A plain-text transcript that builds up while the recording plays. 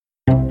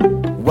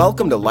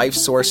Welcome to Life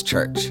Source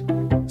Church.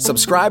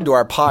 Subscribe to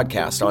our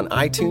podcast on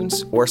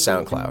iTunes or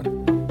SoundCloud.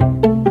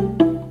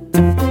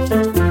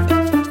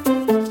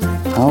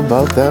 How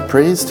about that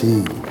praise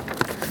team?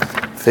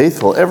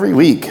 Faithful every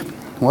week.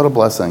 What a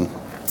blessing.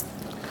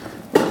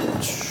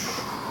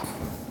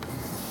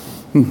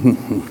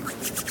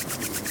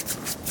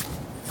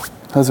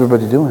 How's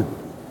everybody doing?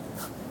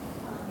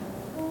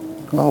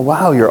 Oh,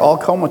 wow, you're all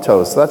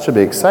comatose. That should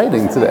be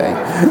exciting today.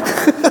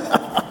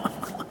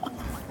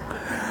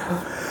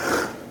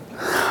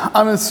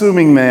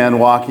 Unassuming man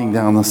walking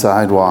down the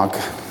sidewalk.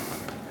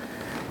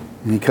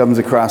 And he comes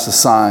across a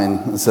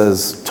sign that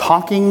says,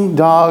 "Talking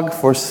dog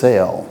for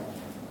sale."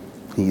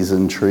 He's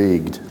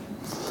intrigued.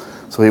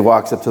 So he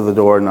walks up to the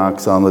door,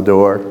 knocks on the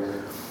door,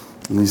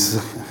 and he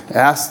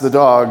asks the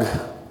dog,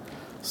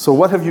 "So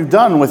what have you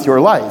done with your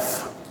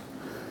life?"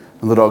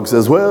 And the dog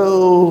says,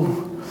 "Well,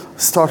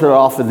 started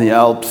off in the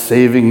Alps,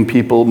 saving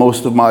people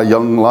most of my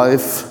young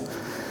life.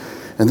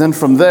 And then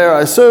from there,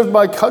 I served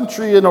my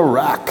country in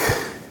Iraq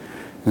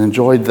and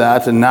enjoyed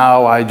that. And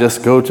now I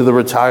just go to the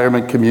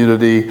retirement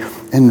community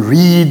and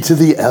read to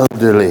the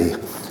elderly.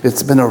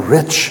 It's been a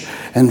rich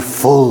and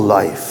full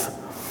life."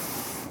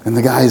 And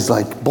the guy's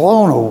like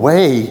blown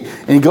away.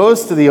 And he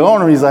goes to the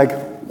owner. He's like,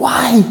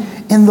 "Why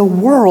in the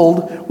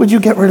world would you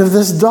get rid of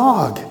this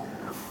dog?"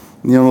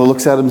 And the owner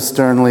looks at him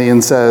sternly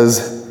and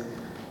says,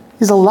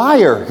 "He's a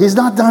liar. He's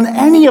not done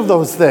any of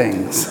those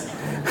things."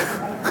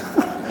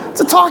 It's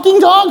a talking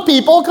dog,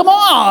 people. Come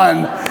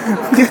on.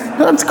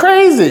 That's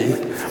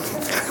crazy.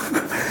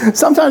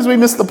 Sometimes we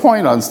miss the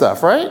point on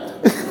stuff, right?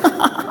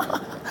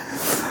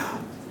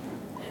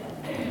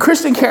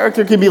 Christian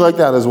character can be like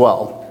that as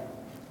well,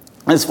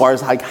 as far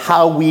as like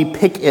how we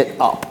pick it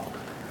up.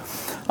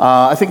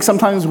 I think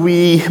sometimes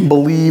we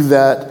believe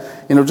that,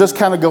 just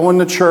kind of going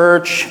to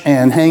church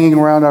and hanging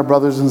around our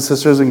brothers and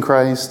sisters in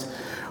Christ,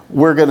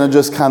 we're going to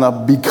just kind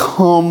of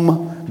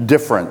become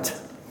different.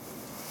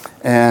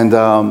 And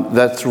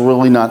that's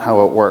really not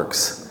how it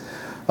works.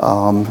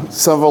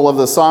 Several of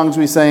the songs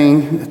we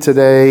sang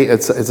today,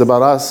 it's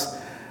about us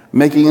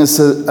making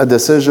a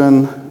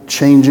decision,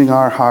 changing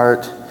our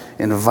heart,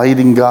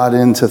 inviting God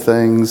into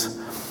things.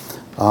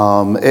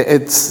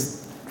 It's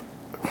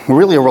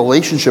really a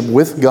relationship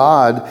with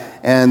God,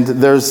 and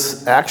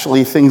there's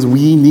actually things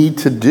we need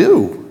to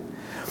do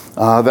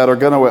that are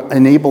going to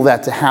enable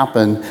that to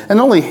happen, and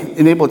not only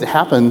enable it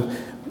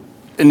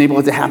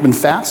to happen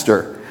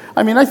faster.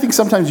 I mean, I think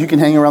sometimes you can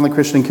hang around the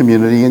Christian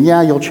community, and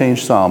yeah, you'll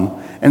change some,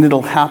 and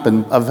it'll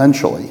happen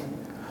eventually.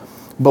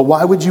 But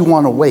why would you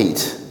want to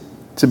wait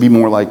to be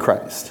more like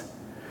Christ?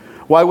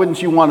 Why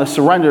wouldn't you want to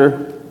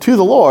surrender to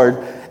the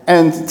Lord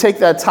and take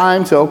that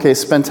time to,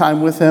 spend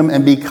time with Him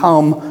and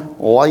become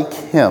like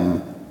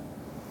Him?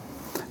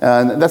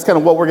 And that's kind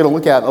of what we're going to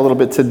look at a little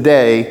bit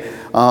today.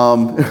 It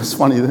was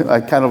funny,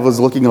 I kind of was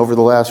looking over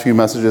the last few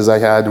messages I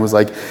had and was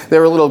like, they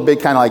were a little bit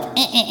kind of like,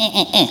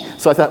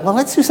 So I thought, well,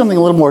 let's do something a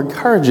little more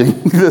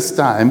encouraging this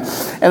time.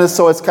 And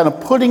so it's kind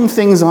of putting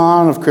things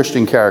on of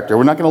Christian character.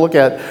 We're not going to look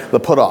at the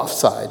put-off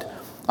side.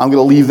 I'm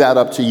going to leave that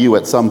up to you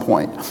at some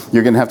point.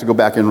 You're going to have to go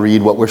back and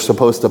read what we're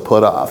supposed to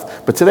put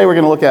off. But today we're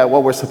going to look at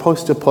what we're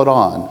supposed to put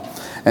on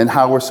and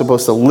how we're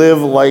supposed to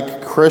live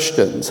like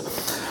Christians.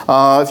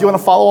 If you want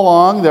to follow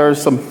along,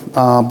 there's some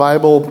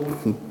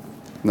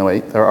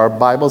there are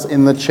Bibles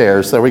in the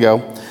chairs. There we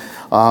go.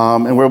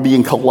 And we'll be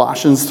in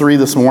Colossians 3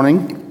 this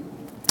morning,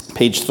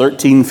 page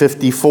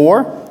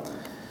 1354.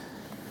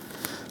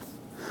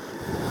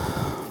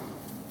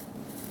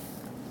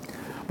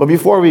 But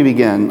before we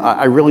begin,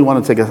 I really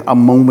want to take a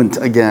moment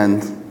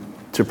again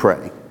to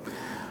pray.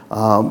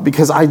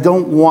 Because I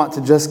don't want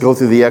to just go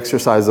through the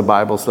exercise of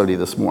Bible study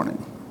this morning.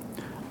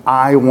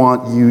 I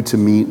want you to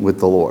meet with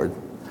the Lord.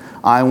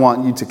 I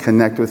want you to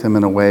connect with Him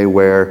in a way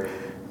where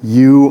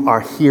you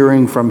are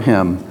hearing from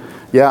Him.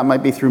 Yeah, it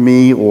might be through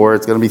me, or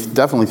it's going to be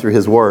definitely through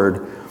His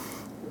Word.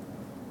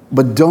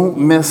 But don't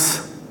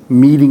miss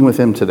meeting with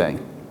Him today,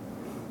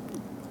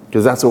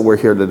 because that's what we're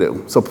here to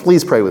do. So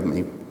please pray with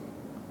me.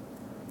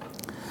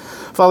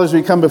 Father, as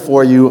we come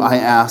before you, I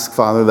ask,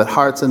 Father, that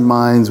hearts and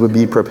minds would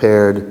be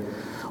prepared.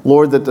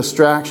 Lord, that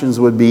distractions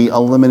would be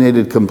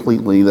eliminated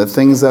completely, that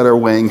things that are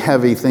weighing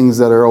heavy, things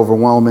that are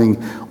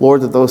overwhelming,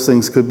 Lord, that those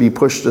things could be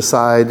pushed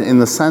aside in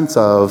the sense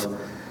of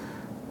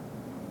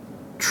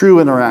true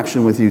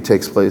interaction with you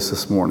takes place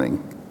this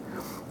morning.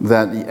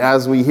 That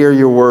as we hear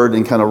your word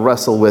and kind of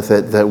wrestle with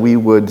it, that we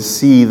would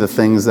see the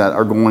things that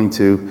are going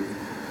to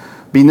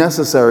be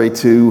necessary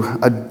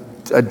to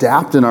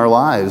adapt in our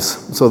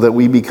lives so that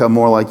we become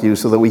more like you,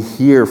 so that we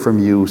hear from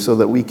you, so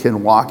that we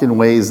can walk in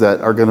ways that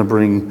are going to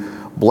bring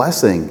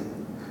blessing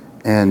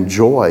and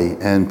joy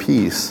and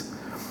peace.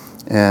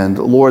 And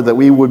Lord, that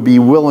we would be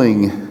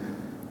willing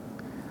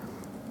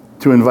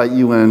to invite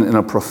you in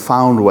a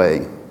profound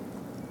way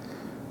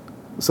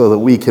so that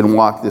we can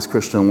walk this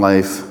Christian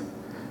life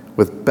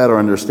with better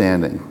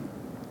understanding.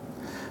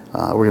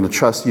 We're going to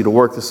trust you to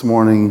work this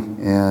morning,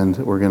 and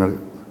we're going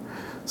to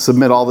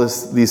submit all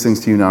these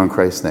things to you now in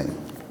Christ's name.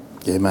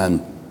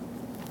 Amen.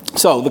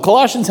 So the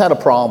Colossians had a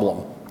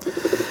problem.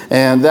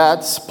 And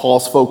that's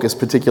Paul's focus,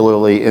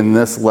 particularly in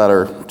this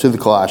letter to the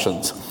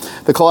Colossians.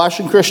 The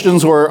Colossian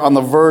Christians were on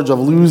the verge of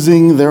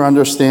losing their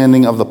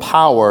understanding of the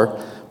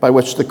power by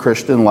which the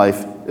Christian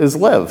life is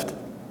lived.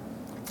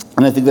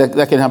 And I think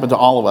that can happen to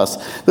all of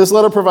us. This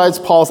letter provides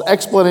Paul's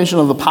explanation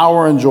of the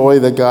power and joy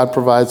that God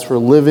provides for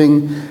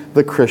living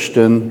the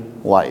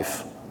Christian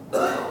life.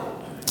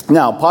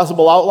 Now,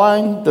 possible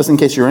outline, just in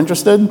case you're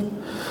interested.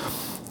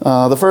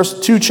 The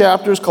first two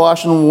chapters,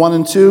 Colossians 1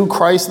 and 2,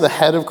 Christ the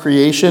head of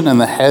creation and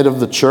the head of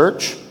the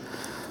church.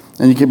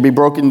 And you can be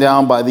broken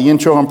down by the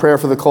intro and prayer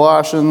for the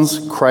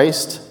Colossians,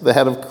 Christ the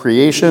head of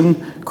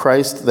creation,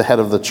 Christ the head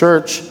of the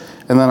church,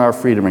 and then our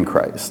freedom in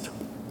Christ.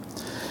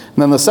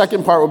 And then the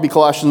second part would be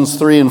Colossians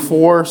 3 and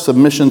 4,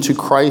 submission to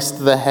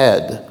Christ the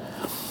head.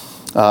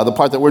 The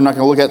part that we're not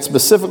going to look at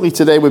specifically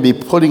today would be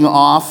putting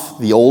off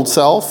the old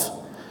self.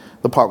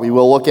 The part we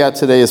will look at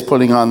today is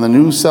putting on the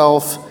new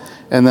self,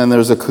 and then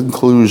there's a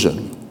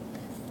conclusion.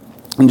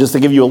 And just to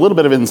give you a little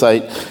bit of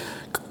insight,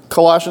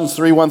 Colossians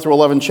 3, 1 through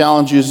 11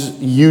 challenges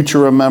you to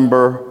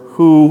remember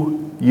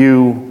who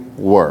you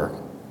were.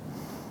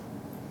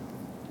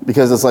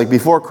 Because it's like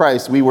before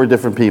Christ, we were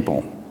different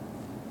people.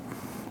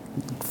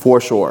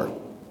 For sure.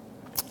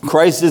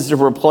 Christ is to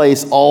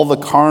replace all the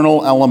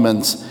carnal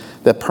elements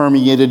that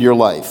permeated your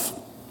life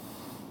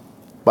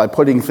by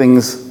putting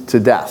things to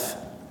death.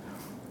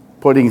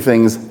 Putting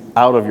things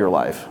out of your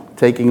life,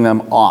 taking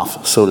them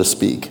off, so to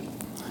speak.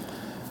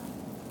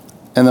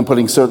 And then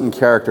putting certain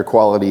character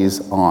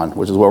qualities on,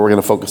 which is what we're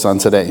going to focus on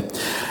today.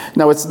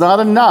 Now, it's not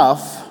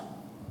enough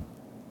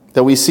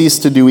that we cease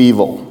to do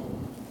evil.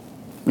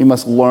 We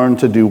must learn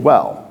to do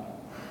well.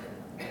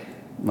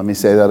 Let me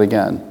say that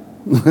again.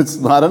 It's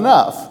not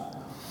enough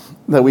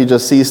that we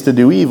just cease to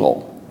do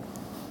evil.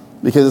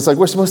 Because it's like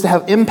we're supposed to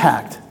have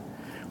impact.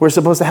 We're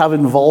supposed to have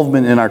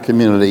involvement in our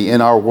community,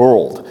 in our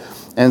world.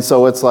 And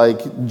so it's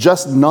like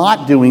just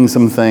not doing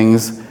some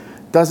things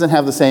doesn't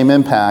have the same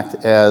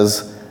impact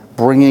as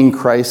bringing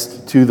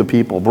Christ to the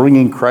people,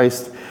 bringing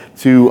Christ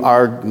to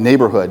our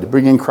neighborhood,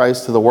 bringing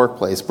Christ to the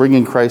workplace,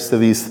 bringing Christ to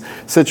these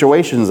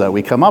situations that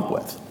we come up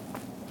with.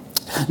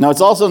 Now,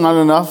 it's also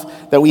not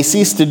enough that we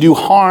cease to do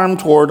harm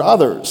toward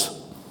others,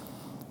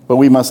 but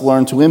we must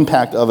learn to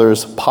impact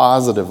others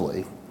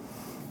positively.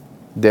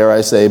 Dare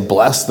I say,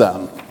 bless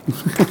them.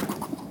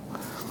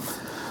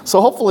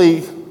 So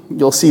hopefully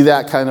you'll see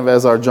that kind of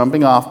as our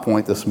jumping off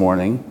point this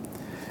morning.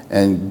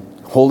 And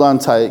hold on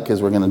tight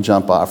because we're going to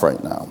jump off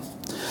right now.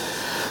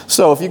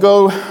 So if you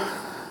go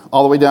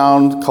all the way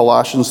down,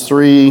 Colossians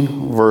 3,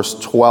 verse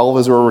 12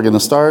 is where we're going to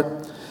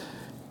start.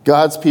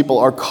 God's people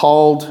are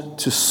called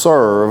to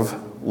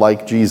serve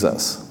like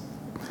Jesus.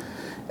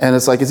 And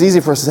it's like, it's easy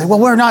for us to say, well,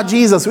 we're not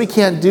Jesus. We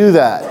can't do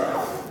that.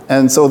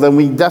 And so then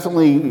we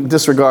definitely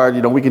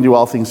disregard, we can do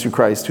all things through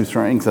Christ who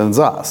strengthens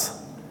us.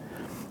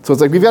 So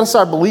it's like we've got to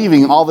start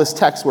believing all this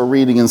text we're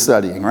reading and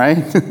studying,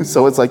 right?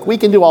 So it's like we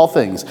can do all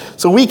things.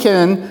 So we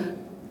can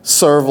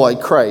serve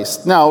like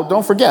Christ. Now,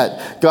 don't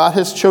forget, God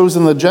has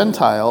chosen the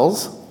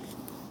Gentiles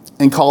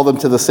and called them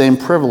to the same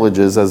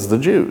privileges as the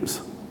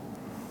Jews.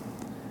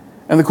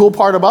 And the cool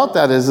part about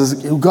that is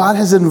God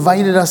has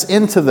invited us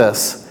into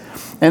this.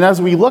 And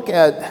as we look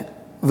at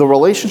the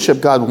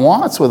relationship God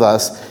wants with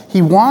us,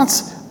 He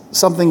wants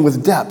something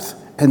with depth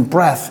and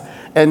breadth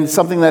and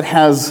something that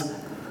has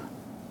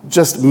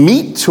just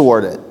meat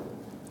toward it.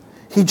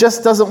 He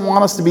just doesn't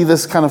want us to be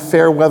this kind of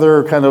fair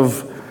weather kind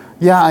of,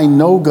 yeah, I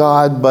know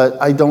God,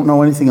 but I don't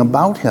know anything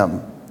about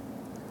Him.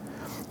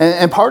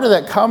 And part of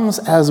that comes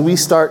as we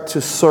start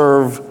to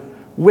serve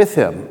with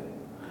Him.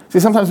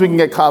 See, sometimes we can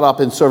get caught up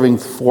in serving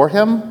for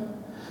Him.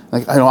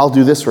 Like, I'll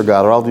do this for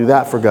God or I'll do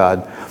that for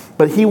God.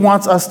 But He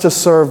wants us to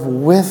serve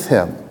with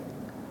Him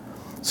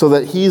so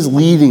that He's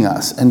leading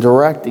us and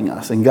directing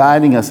us and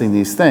guiding us in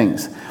these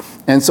things.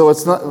 And so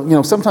it's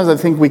not, sometimes I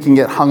think we can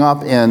get hung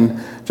up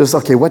in just,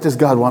 okay, what does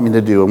God want me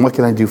to do and what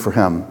can I do for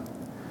Him?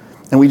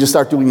 And we just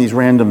start doing these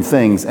random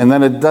things and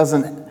then it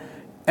doesn't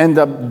end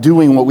up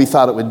doing what we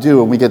thought it would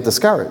do and we get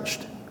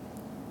discouraged.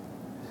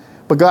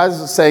 But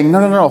God's saying,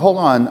 no, hold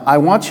on. I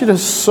want you to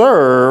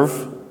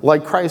serve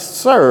like Christ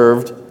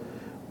served,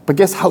 but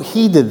guess how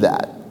He did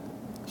that?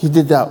 He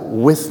did that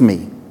with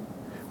me.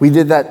 We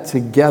did that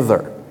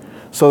together.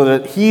 So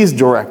that He's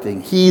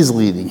directing, He's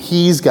leading,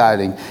 He's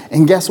guiding.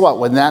 And guess what?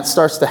 When that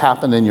starts to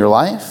happen in your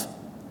life,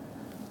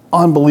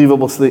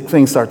 unbelievable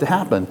things start to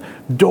happen.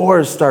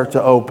 Doors start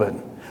to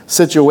open.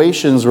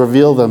 Situations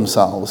reveal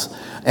themselves.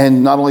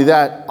 And not only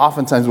that,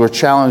 oftentimes we're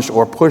challenged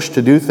or pushed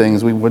to do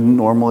things we wouldn't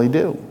normally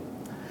do.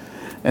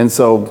 And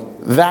so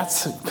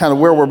that's kind of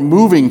where we're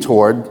moving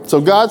toward.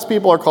 So God's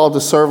people are called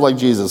to serve like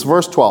Jesus.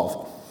 Verse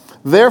 12.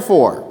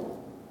 Therefore,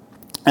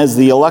 as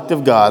the elect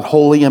of God,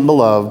 holy and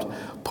beloved,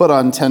 put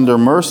on tender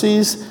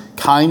mercies,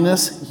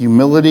 kindness,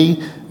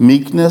 humility,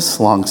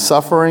 meekness,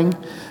 long-suffering,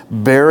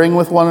 bearing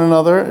with one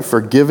another,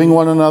 forgiving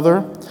one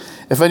another.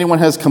 If anyone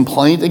has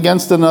complaint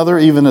against another,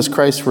 even as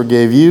Christ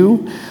forgave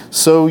you,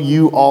 so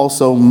you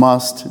also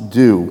must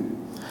do.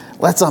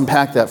 Let's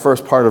unpack that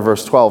first part of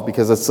verse 12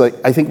 because it's like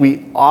I think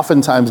we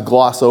oftentimes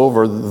gloss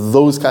over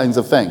those kinds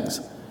of things.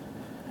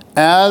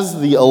 as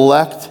the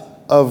elect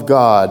of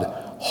God,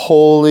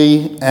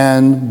 holy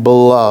and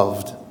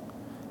beloved.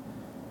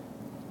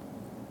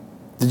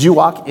 Did you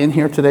walk in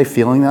here today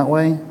feeling that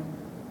way?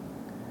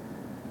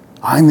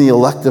 I'm the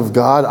elect of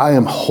God. I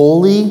am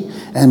holy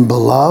and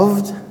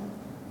beloved.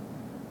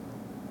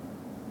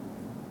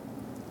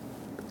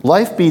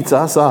 Life beats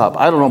us up.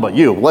 I don't know about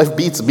you. Life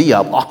beats me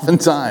up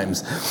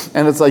oftentimes.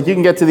 And it's like you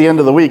can get to the end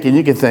of the week and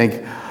you can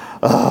think,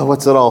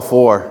 what's it all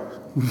for?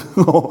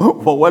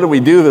 Well, what do we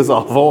do this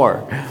all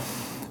for?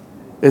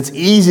 It's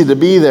easy to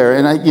be there.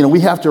 And we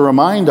have to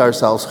remind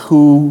ourselves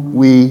who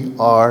we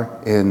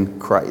are in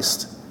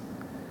Christ.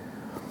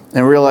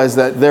 And realize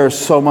that there's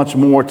so much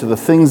more to the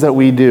things that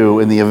we do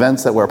and the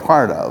events that we're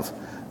part of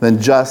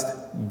than just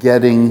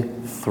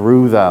getting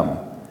through them.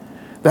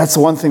 That's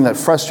the one thing that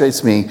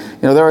frustrates me.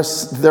 There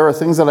are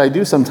things that I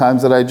do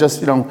sometimes that I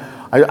just want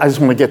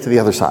to get to the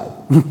other side.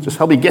 Just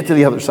help me get to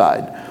the other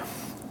side.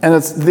 And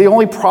it's the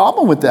only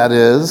problem with that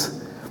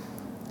is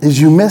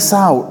you miss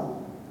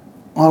out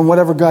on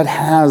whatever God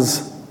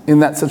has in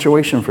that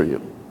situation for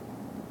you.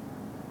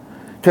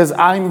 Because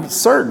I'm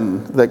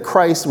certain that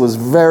Christ was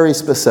very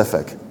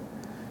specific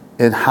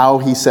in how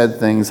he said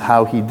things,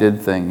 how he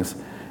did things,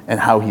 and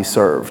how he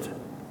served.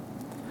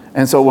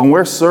 And so when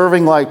we're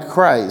serving like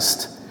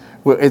Christ,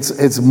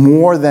 it's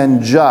more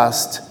than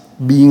just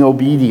being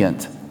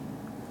obedient.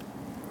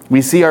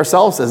 We see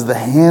ourselves as the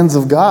hands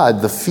of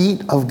God, the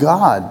feet of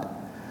God.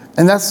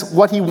 And that's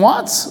what he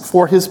wants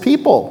for his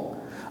people.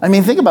 I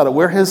mean, think about it.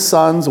 We're his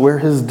sons, we're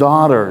his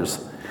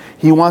daughters.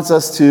 He wants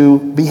us to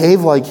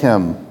behave like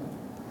him,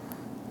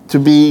 to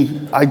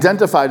be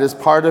identified as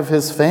part of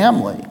his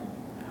family.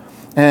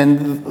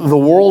 And the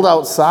world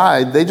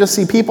outside, they just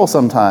see people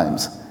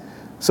sometimes.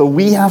 So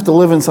we have to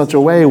live in such a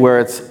way where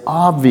it's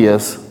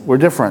obvious we're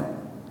different,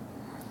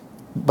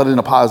 but in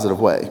a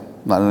positive way,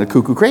 not in a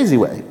cuckoo crazy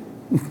way.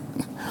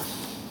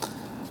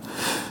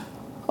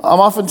 I'm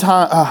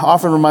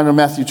often reminded of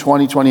Matthew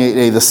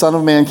 20:28a. The Son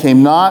of Man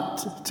came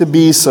not to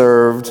be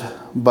served,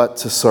 but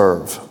to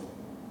serve.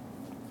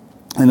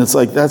 And it's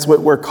like that's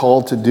what we're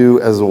called to do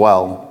as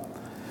well.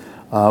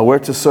 We're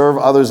to serve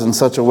others in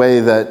such a way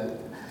that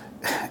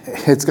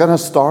it's going to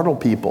startle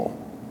people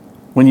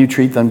when you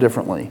treat them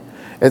differently.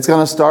 It's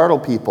going to startle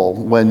people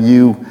when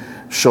you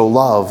show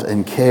love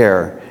and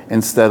care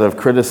instead of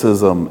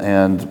criticism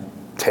and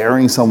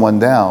tearing someone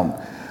down.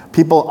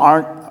 People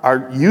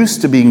aren't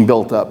used to being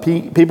built up.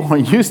 People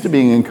aren't used to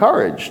being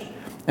encouraged.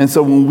 And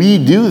so when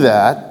we do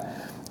that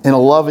in a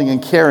loving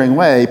and caring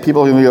way,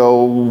 people are going to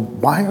go,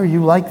 why are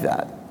you like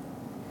that?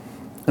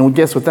 And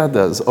guess what that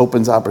does?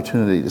 Opens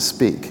opportunity to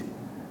speak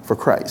for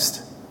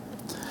Christ.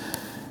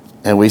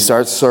 And we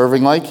start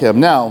serving like him.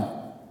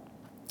 Now,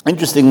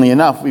 interestingly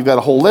enough, we've got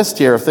a whole list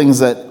here of things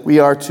that we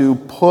are to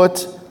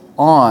put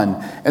on.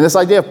 And this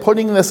idea of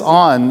putting this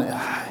on,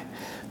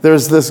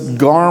 there's this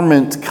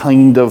garment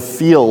kind of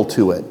feel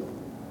to it.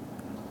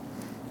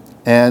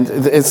 And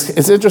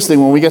it's interesting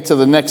when we get to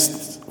the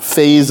next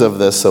phase of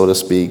this, so to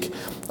speak,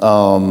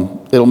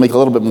 it'll make a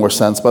little bit more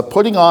sense. But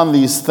putting on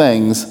these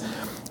things,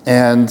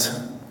 and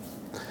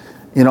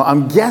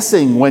I'm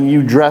guessing when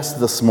you dressed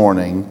this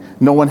morning,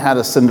 no one had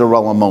a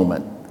Cinderella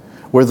moment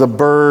where the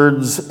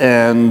birds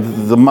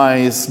and the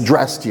mice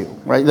dressed you,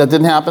 right? That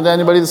didn't happen to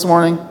anybody this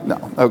morning?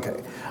 No,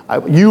 okay.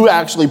 You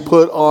actually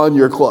put on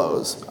your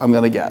clothes, I'm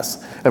going to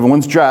guess.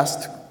 Everyone's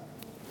dressed.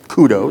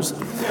 Kudos.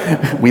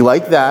 We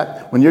like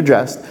that when you're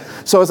dressed.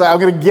 So it's like, I'm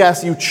going to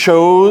guess you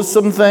chose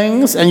some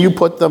things and you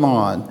put them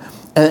on.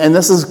 And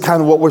this is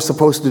kind of what we're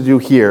supposed to do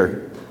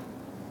here.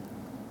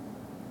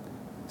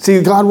 See,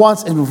 God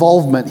wants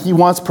involvement. He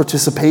wants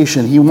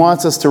participation. He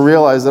wants us to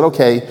realize that,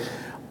 okay,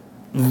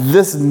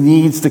 this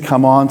needs to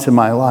come onto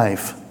my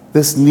life.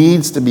 This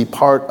needs to be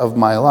part of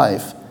my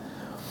life.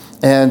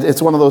 And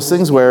it's one of those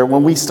things where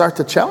when we start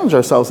to challenge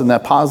ourselves in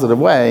that positive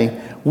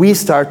way, we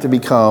start to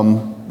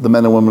become the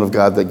men and women of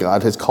God that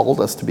God has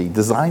called us to be,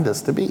 designed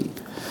us to be.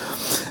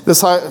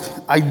 This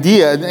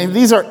idea, and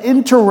these are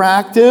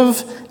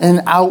interactive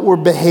and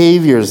outward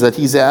behaviors that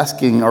he's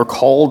asking or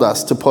called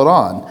us to put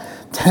on.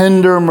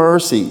 Tender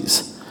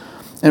mercies.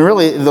 And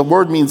really, the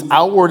word means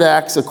outward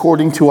acts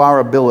according to our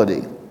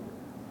ability.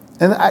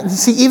 And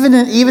see, even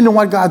in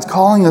what God's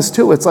calling us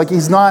to, it's like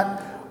he's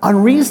not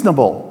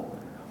unreasonable.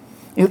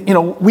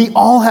 We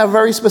all have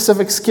very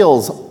specific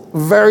skills,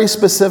 very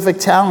specific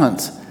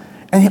talents.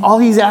 And all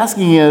he's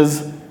asking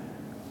is,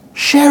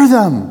 share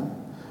them.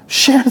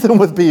 Share them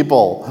with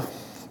people.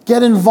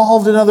 Get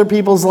involved in other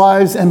people's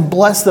lives and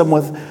bless them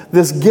with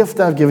this gift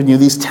I've given you,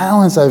 these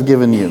talents I've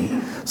given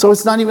you. So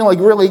it's not even like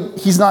really,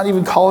 he's not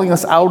even calling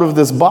us out of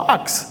this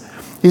box.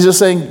 He's just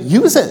saying,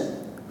 use it.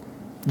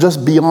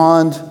 Just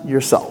beyond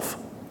yourself.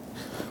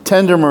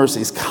 Tender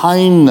mercies,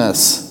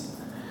 kindness.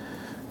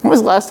 When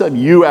was the last time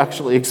you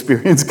actually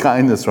experienced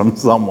kindness from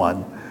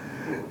someone?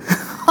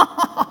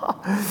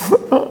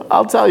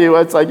 I'll tell you,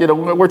 it's like,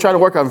 we're trying to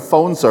work on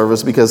phone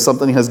service because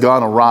something has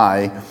gone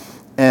awry.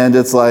 And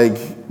it's like,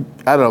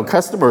 I don't know,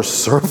 customer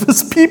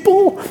service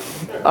people?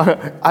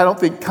 I don't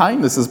think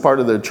kindness is part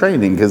of their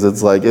training because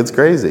it's like, it's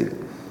crazy.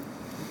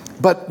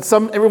 But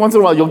every once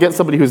in a while, you'll get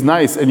somebody who's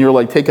nice, and you're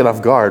like taken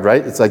off guard,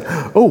 right? It's like,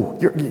 oh,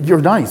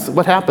 you're nice.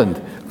 What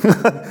happened?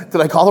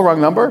 Did I call the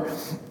wrong number?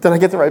 Did I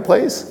get the right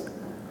place?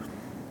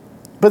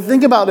 But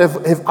think about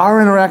if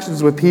our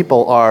interactions with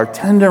people are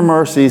tender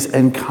mercies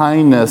and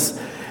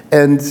kindness,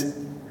 and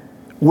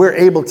we're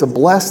able to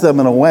bless them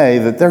in a way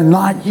that they're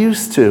not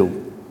used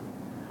to.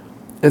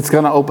 It's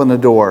going to open a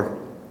door.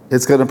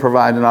 It's going to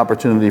provide an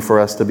opportunity for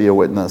us to be a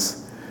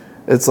witness.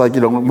 It's like,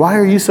 why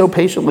are you so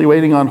patiently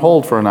waiting on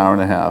hold for an hour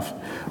and a half?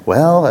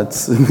 Well,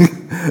 that's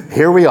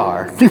here we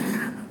are.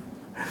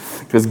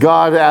 Because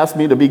God asked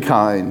me to be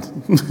kind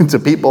to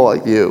people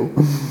like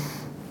you.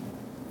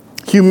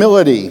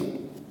 Humility,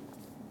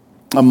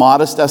 a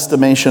modest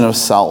estimation of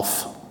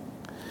self.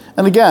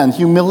 And again,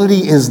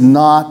 humility is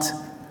not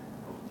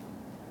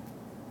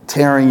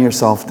tearing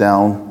yourself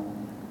down.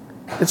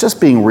 It's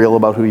just being real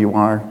about who you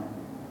are.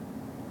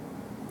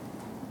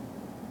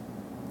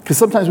 Because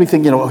sometimes we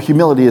think,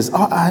 humility is,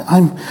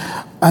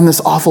 I'm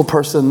this awful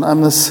person.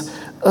 I'm this,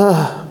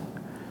 And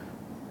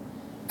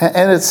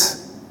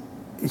it's,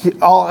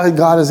 all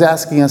God is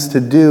asking us to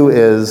do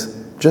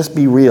is just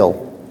be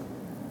real.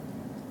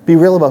 Be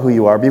real about who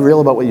you are. Be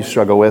real about what you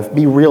struggle with.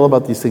 Be real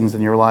about these things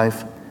in your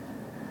life.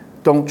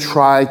 Don't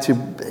try to,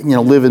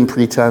 live in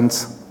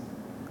pretense.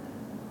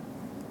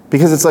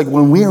 Because it's like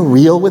when we're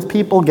real with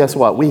people, guess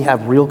what? We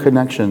have real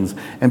connections.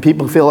 And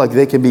people feel like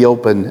they can be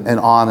open and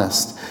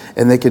honest.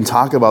 And they can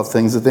talk about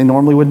things that they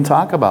normally wouldn't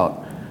talk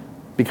about.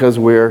 Because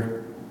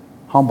we're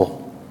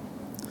humble.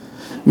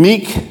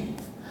 Meek.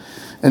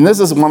 And this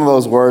is one of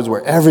those words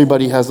where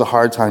everybody has a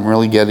hard time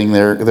really getting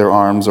their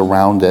arms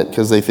around it.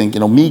 Because they think,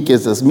 meek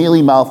is this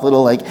mealy-mouthed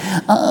little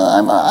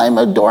I'm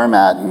a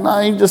doormat. And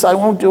I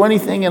won't do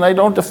anything. And I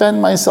don't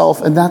defend myself.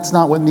 And that's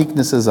not what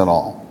meekness is at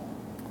all.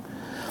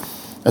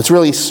 It's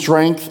really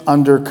strength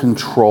under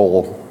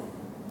control.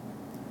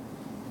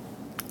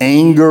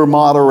 Anger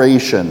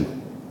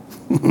moderation.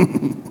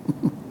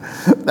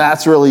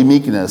 That's really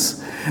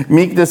meekness.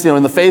 Meekness,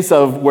 in the face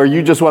of where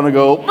you just want to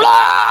go,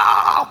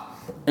 "Blah!"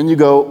 and you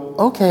go,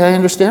 okay, I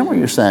understand what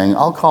you're saying.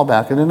 I'll call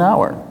back in an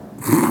hour.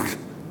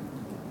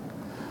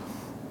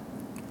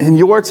 And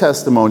your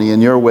testimony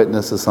and your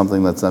witness is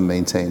something that's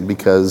unmaintained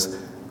because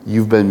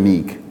you've been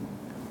meek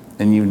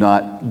and you've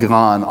not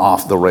gone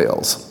off the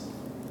rails.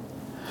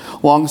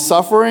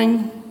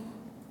 Long-suffering,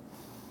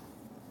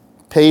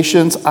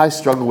 patience, I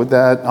struggle with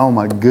that. Oh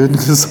my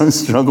goodness, I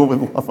struggle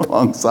with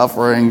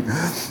long-suffering.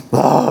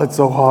 Oh, it's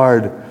so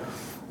hard.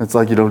 It's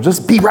like,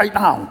 just be right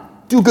now.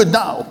 Do good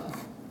now.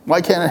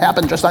 Why can't it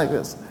happen just like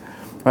this?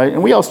 Right?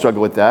 And we all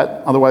struggle with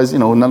that. Otherwise,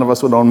 none of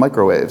us would own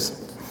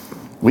microwaves.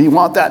 We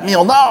want that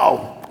meal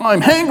now. I'm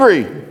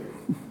hangry.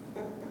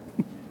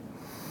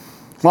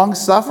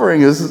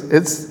 Long-suffering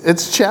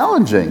it's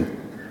challenging.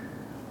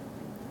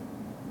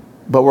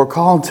 But we're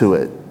called to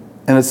it.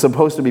 And it's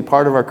supposed to be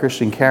part of our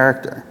Christian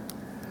character.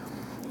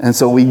 And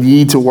so we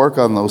need to work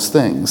on those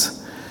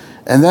things.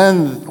 And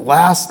then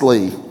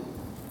lastly,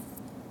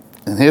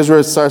 and here's where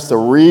it starts to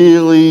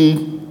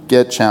really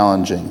get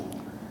challenging.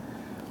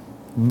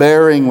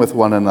 Bearing with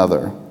one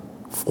another.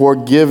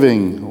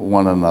 Forgiving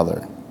one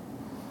another.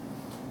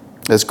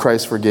 As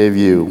Christ forgave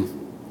you,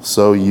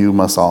 so you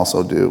must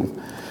also do.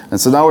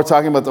 And so now we're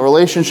talking about the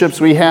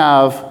relationships we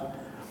have.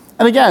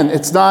 And again,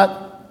 it's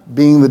not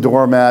being the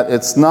doormat.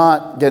 It's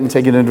not getting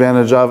taken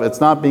advantage of.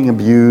 It's not being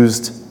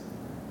abused.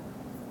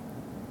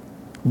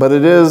 But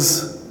it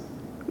is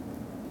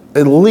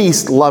at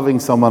least loving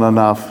someone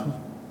enough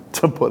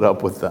to put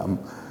up with them,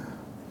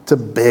 to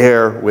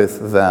bear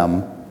with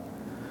them,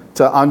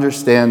 to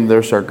understand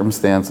their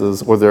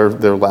circumstances or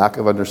their lack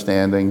of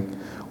understanding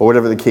or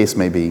whatever the case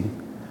may be.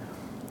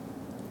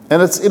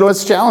 And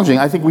it's challenging.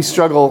 I think we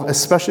struggle,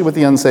 especially with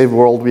the unsaved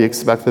world. We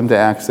expect them to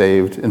act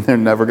saved, and they're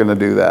never going to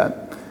do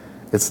that.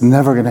 It's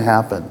never going to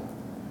happen.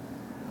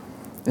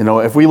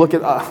 If we look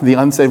at the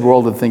unsaved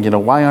world and think,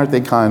 why aren't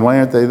they kind? Why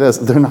aren't they this?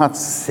 They're not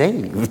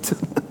saved.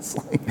 It's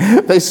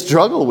like, they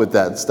struggle with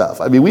that stuff.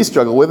 We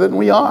struggle with it, and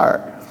we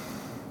are.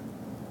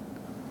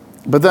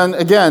 But then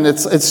again,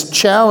 it's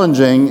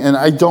challenging, and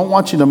I don't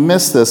want you to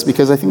miss this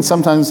because I think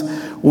sometimes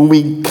when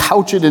we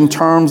couch it in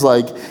terms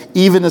like,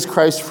 even as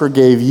Christ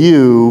forgave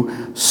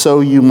you, so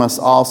you must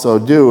also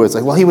do. It's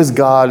like, well, he was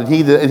God,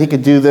 and he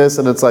could do this,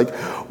 and it's like,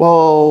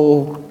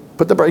 well,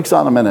 put the brakes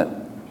on a minute.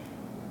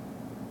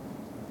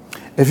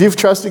 If you've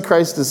trusted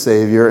Christ as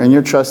Savior and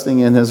you're trusting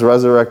in his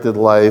resurrected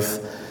life,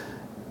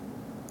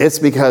 it's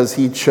because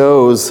he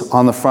chose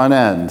on the front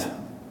end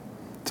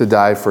to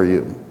die for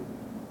you.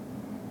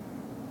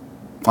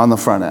 On the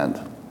front end.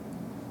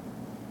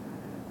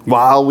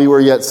 While we were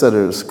yet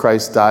sinners,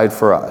 Christ died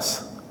for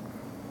us.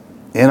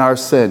 In our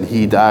sin,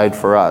 he died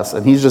for us.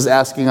 And he's just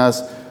asking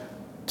us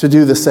to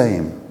do the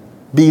same.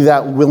 Be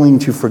that willing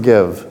to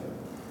forgive.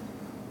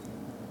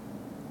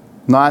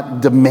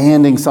 Not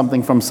demanding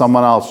something from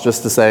someone else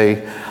just to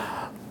say,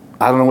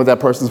 I don't know what that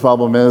person's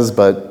problem is,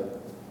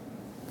 but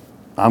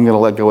I'm going to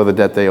let go of the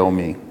debt they owe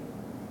me.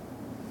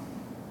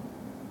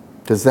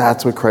 Because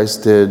that's what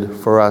Christ did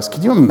for us.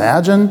 Can you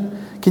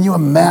imagine Can you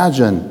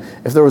imagine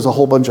if there was a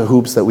whole bunch of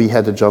hoops that we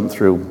had to jump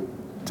through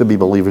to be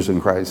believers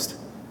in Christ?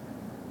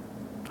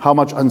 How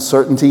much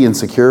uncertainty,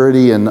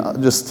 insecurity,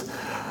 and just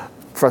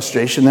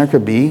frustration there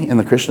could be in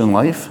the Christian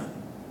life?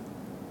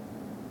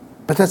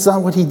 But that's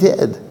not what he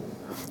did.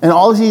 And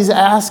all he's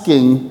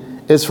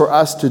asking is for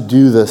us to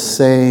do the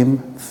same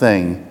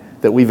thing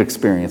that we've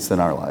experienced in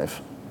our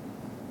life.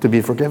 To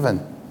be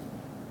forgiven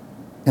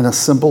in a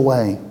simple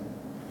way.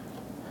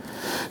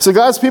 So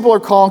God's people are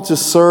called to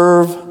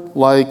serve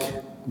like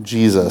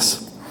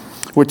Jesus.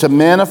 We're to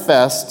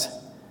manifest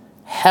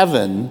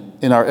heaven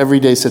in our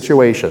everyday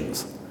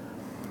situations.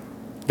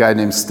 A guy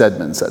named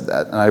Stedman said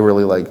that, and I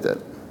really liked it.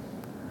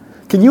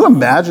 Can you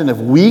imagine if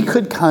we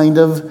could kind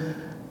of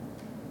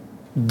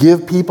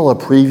give people a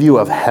preview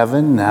of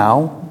heaven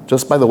now,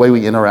 just by the way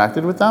we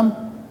interacted with them?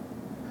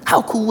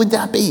 How cool would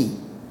that be?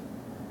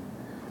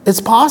 It's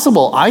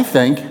possible, I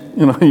think.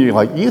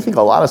 You think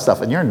a lot of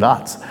stuff, and you're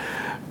nuts.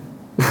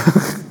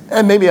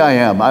 And maybe I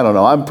am. I don't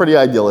know. I'm pretty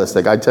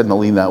idealistic. I tend to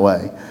lean that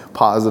way.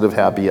 Positive,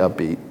 happy,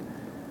 upbeat.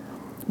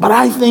 But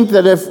I think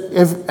that if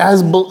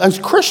as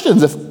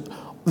Christians, if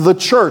the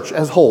church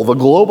as a whole, the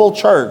global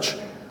church,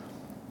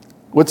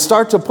 would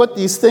start to put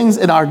these things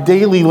in our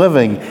daily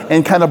living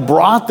and kind of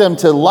brought them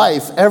to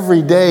life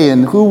every day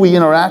and who we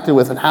interacted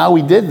with and how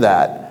we did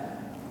that,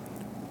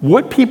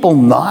 would people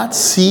not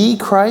see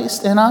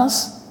Christ in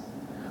us?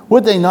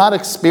 Would they not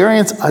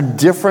experience a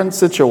different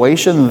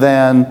situation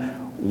than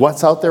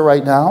what's out there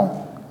right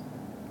now?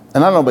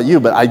 And I don't know about you,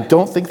 but I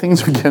don't think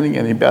things are getting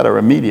any better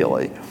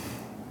immediately.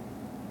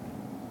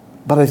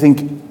 But I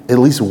think at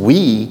least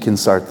we can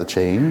start the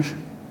change.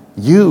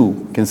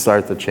 You can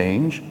start the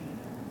change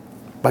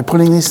by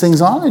putting these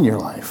things on in your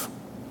life.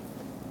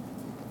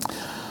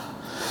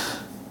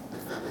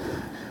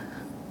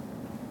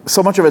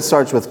 So much of it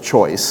starts with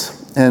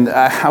choice. And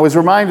I was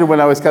reminded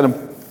when I was kind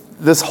of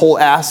this whole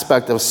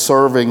aspect of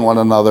serving one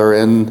another.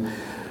 And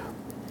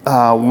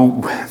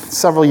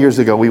several years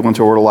ago, we went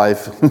to Word of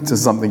Life to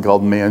something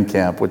called Man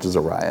Camp, which is a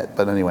riot.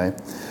 But anyway.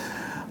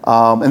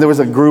 And there was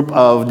a group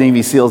of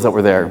Navy SEALs that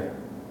were there.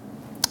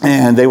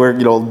 And they were,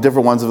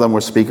 different ones of them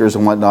were speakers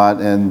and whatnot.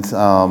 And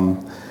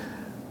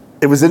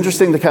it was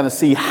interesting to kind of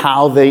see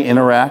how they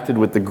interacted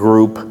with the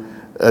group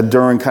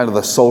during kind of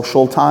the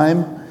social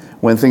time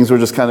when things were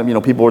just kind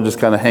of, people were just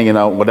kind of hanging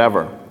out,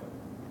 whatever.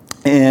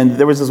 And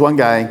there was this one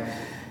guy,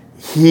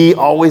 he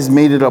always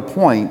made it a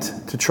point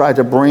to try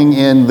to bring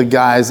in the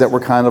guys that were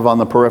kind of on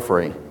the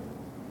periphery.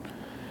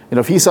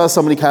 If he saw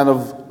somebody kind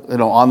of,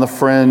 on the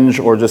fringe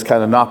or just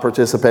kind of not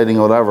participating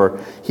or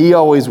whatever, he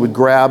always would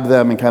grab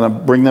them and kind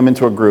of bring them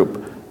into a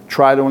group.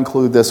 Try to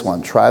include this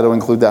one, try to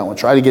include that one,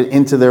 try to get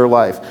into their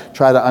life,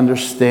 try to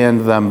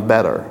understand them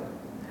better.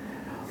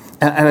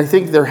 And I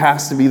think there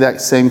has to be that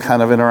same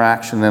kind of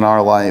interaction in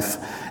our life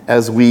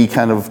as we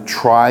kind of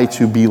try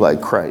to be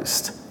like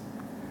Christ.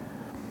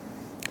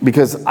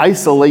 Because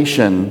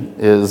isolation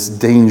is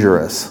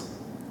dangerous.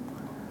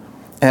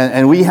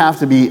 And we have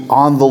to be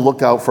on the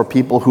lookout for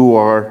people who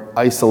are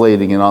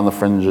isolating and on the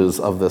fringes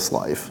of this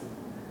life.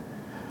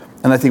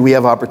 And I think we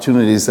have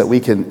opportunities that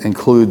we can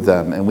include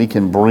them and we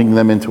can bring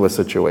them into a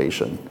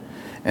situation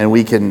and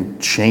we can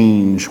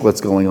change what's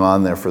going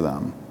on there for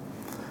them.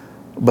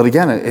 But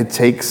again, it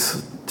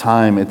takes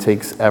time, it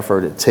takes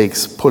effort, it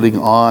takes putting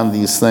on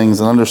these things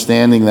and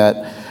understanding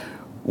that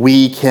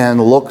we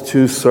can look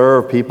to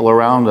serve people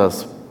around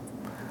us.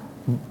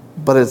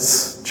 But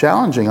it's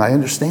challenging, I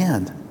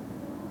understand.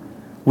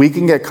 We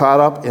can get caught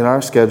up in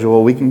our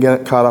schedule, we can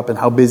get caught up in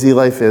how busy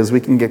life is, we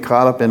can get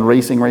caught up in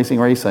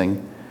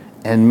racing,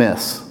 and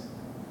miss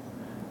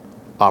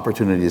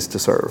opportunities to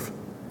serve.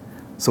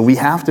 So we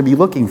have to be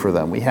looking for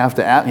them. We have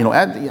to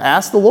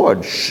ask the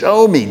Lord,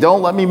 show me,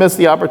 don't let me miss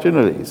the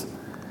opportunities,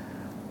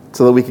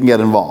 so that we can get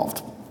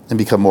involved and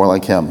become more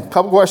like Him. A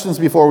couple questions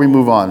before we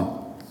move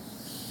on.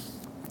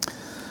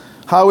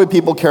 How would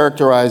people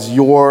characterize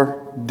your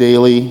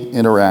daily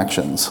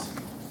interactions?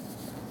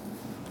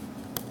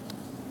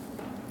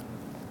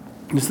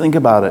 Just think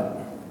about it.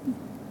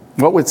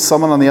 What would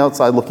someone on the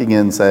outside looking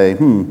in say,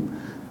 who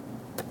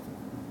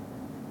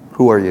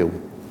are you?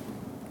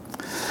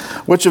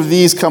 Which of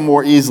these come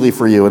more easily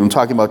for you? And I'm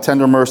talking about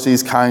tender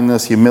mercies,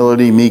 kindness,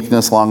 humility,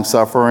 meekness,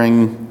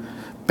 long-suffering,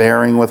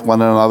 bearing with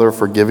one another,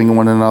 forgiving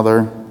one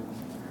another.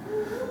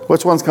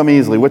 Which ones come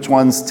easily? Which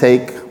ones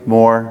take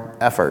more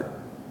effort?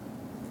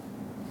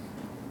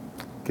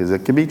 Because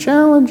it can be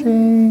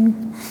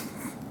challenging.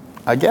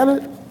 I get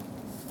it.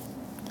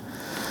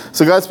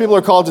 So God's people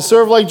are called to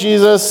serve like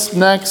Jesus.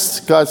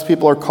 Next, God's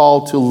people are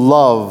called to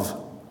love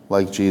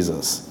like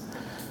Jesus.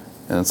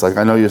 And it's like,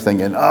 I know you're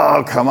thinking,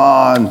 oh, come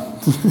on.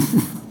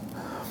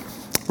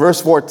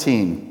 Verse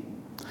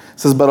 14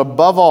 says, but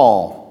above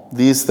all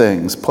these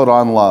things, put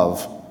on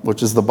love,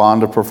 which is the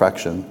bond of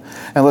perfection.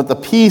 And let the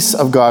peace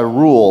of God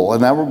rule.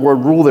 And that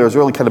word rule there is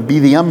really kind of be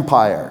the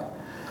empire.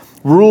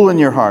 Rule in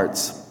your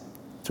hearts,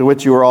 to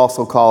which you are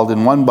also called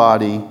in one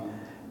body,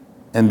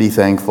 and be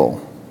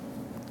thankful.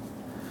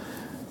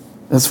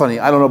 It's funny,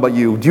 I don't know about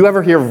you. Do you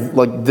ever hear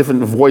like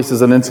different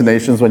voices and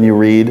intonations when you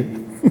read?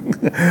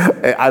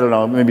 I don't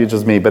know, maybe it's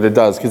just me, but it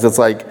does, because it's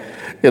like,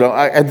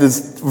 at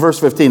this verse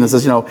 15, it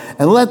says,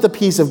 and let the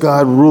peace of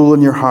God rule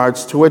in your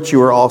hearts, to which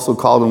you are also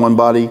called in one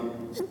body.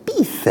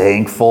 Be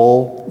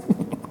thankful.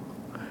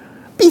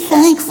 Be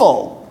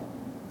thankful.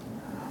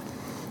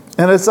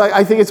 And it's like,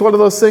 I think it's one of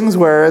those things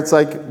where it's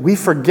like, we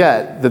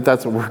forget that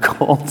that's what we're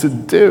called to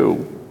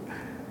do.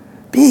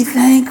 Be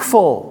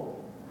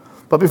thankful.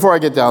 But before I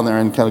get down there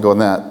and kind of go on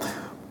that,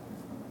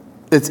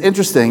 it's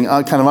interesting,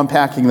 kind of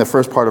unpacking the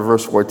first part of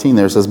verse 14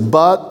 there. It says,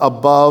 but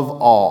above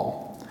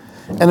all.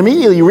 And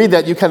immediately you read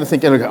that, you kind of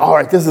think, all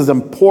right, this is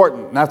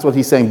important. And that's what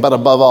he's saying, but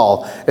above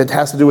all. It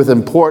has to do with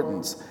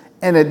importance.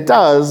 And it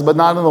does, but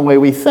not in the way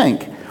we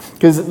think.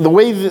 Because the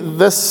way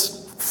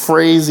this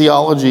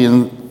phraseology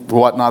and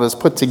whatnot is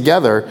put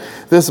together,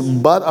 this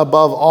but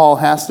above all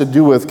has to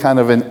do with kind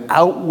of an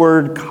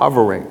outward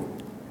covering.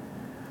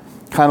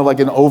 Kind of like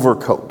an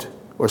overcoat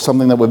or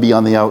something that would be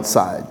on the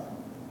outside.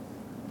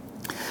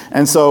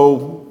 And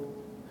so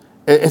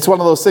it's one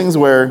of those things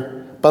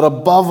where, but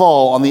above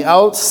all, on the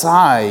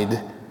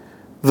outside,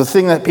 the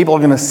thing that people are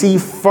going to see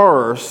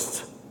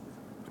first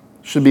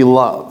should be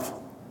love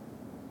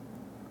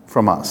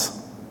from us.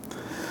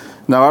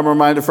 Now, I'm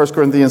reminded of 1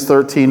 Corinthians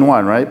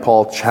 13:1, right?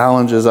 Paul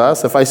challenges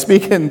us. If I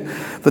speak in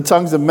the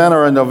tongues of men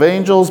or of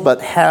angels, but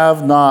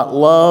have not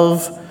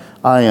love,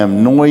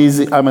 I'm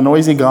a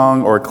noisy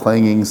gong or a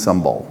clanging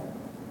cymbal.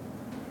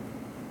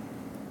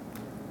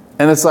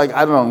 And it's like,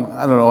 I don't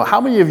know,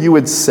 how many of you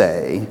would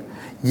say,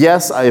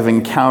 yes, I have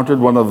encountered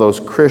one of those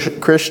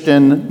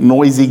Christian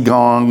noisy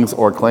gongs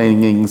or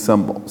clanging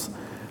cymbals?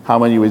 How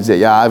many would say,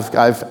 yeah, I've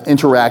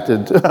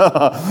interacted?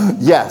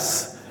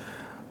 Yes.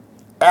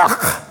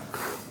 Ugh.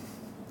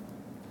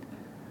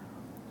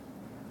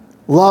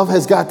 Love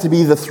has got to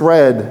be the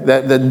thread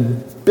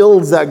that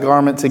builds that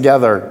garment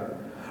together.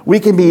 We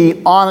can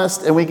be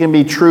honest and we can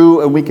be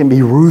true and we can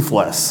be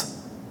ruthless.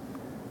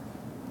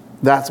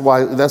 That's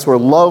where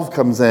love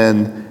comes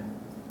in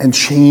and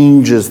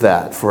changes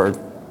that for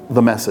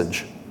the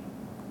message.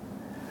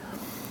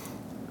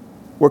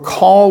 We're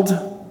called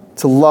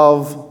to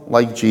love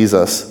like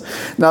Jesus.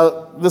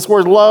 Now, this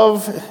word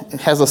love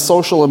has a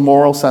social and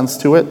moral sense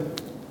to it.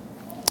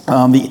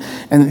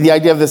 The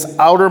idea of this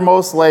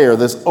outermost layer,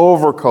 this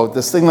overcoat,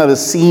 this thing that is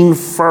seen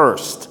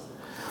first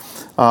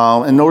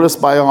and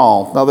noticed by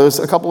all. Now, there's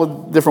a couple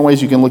of different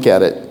ways you can look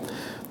at it.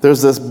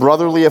 There's this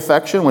brotherly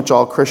affection, which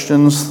all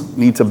Christians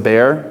need to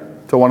bear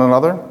to one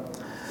another.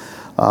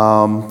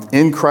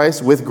 In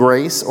Christ with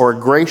grace, or a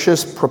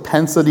gracious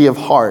propensity of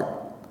heart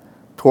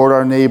toward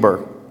our neighbor,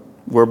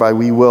 whereby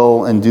we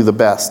will and do the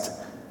best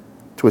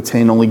to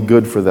attain only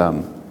good for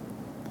them.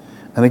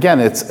 And again,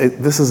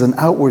 this is an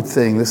outward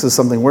thing. This is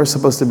something we're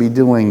supposed to be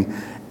doing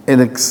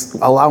and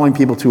allowing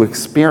people to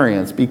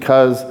experience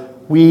because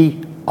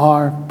we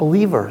are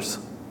believers.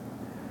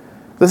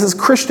 This is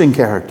Christian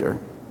character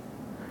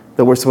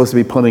that we're supposed to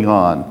be putting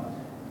on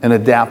and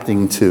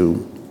adapting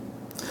to.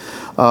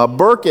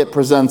 Burkitt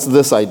presents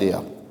this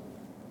idea.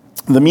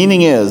 The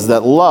meaning is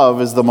that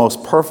love is the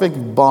most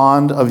perfect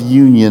bond of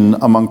union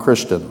among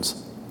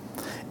Christians.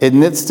 It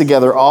knits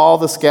together all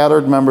the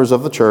scattered members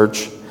of the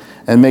church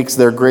and makes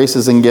their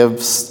graces and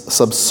gifts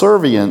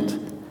subservient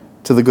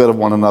to the good of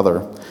one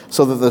another,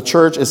 so that the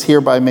church is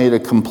hereby made a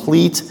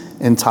complete,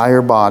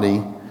 entire body,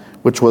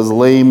 which was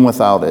lame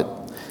without it.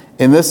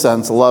 In this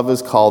sense, love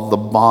is called the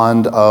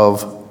bond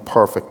of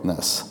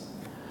perfectness.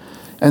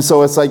 And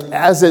so it's like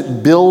as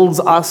it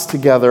builds us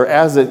together,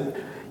 as it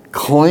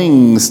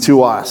clings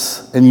to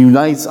us and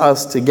unites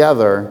us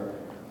together,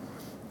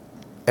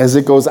 as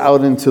it goes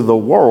out into the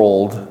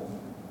world,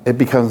 it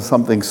becomes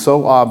something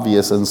so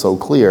obvious and so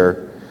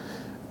clear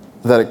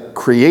that it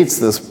creates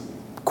this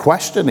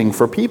questioning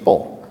for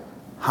people.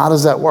 How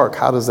does that work?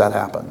 How does that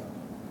happen?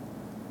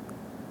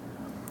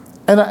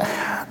 And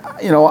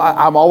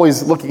I'm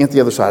always looking at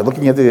the other side.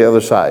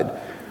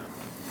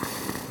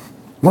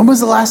 When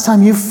was the last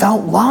time you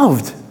felt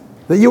loved?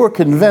 That you were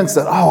convinced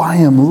that, I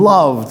am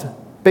loved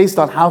based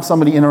on how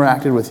somebody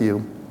interacted with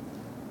you.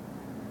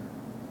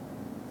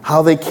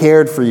 How they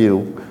cared for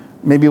you.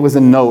 Maybe it was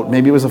a note,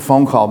 maybe it was a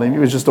phone call, maybe it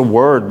was just a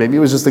word, maybe it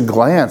was just a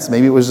glance,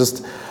 maybe it was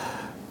just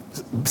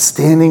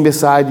standing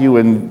beside you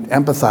and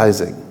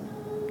empathizing.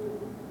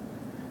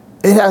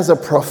 It has a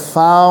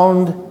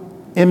profound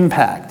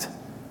impact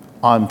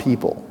on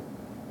people.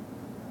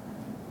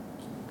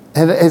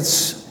 And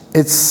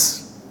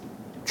it's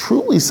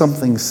truly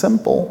something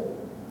simple.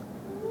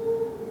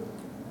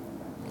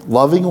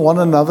 Loving one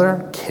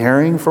another,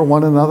 caring for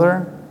one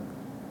another.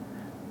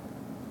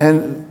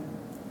 And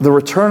the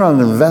return on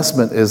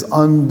investment is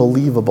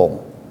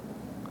unbelievable.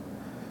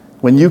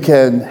 When you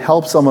can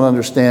help someone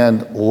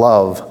understand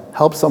love,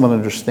 help someone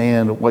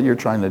understand what you're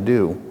trying to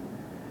do,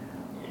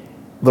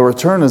 the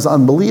return is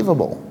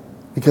unbelievable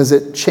because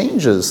it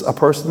changes a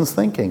person's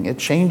thinking. It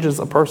changes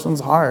a person's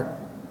heart.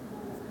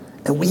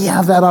 And we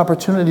have that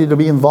opportunity to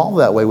be involved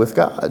that way with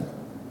God.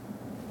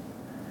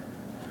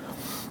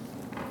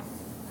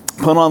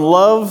 Put on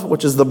love,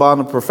 which is the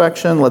bond of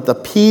perfection. Let the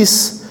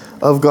peace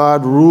of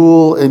God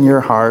rule in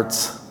your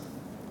hearts.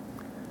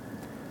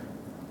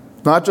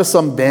 Not just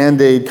some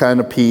Band-Aid kind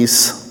of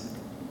peace.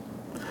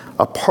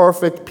 A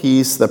perfect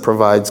peace that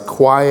provides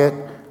quiet,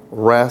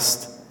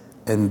 rest,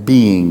 and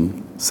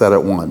being set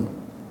at one.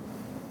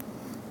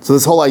 So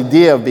this whole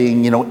idea of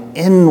being,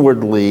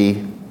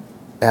 inwardly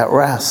at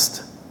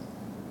rest.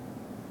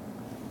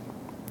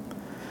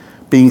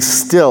 Being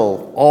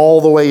still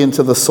all the way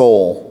into the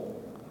soul.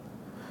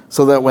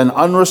 So that when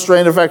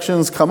unrestrained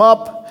affections come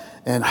up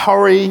and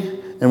hurry,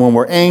 and when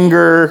we're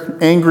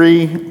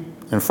angry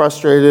and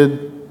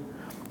frustrated,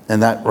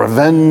 and that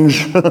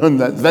revenge, and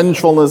that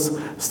vengefulness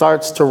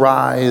starts to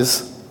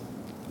rise,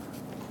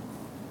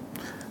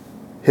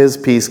 his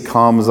peace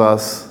calms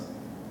us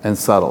and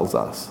settles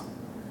us.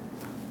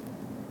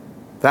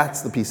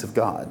 That's the peace of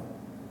God.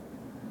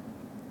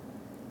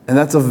 And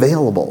that's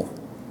available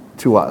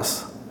to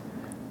us.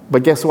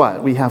 But guess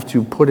what? We have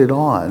to put it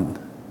on.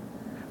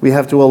 We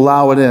have to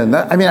allow it in.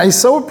 I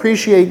so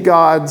appreciate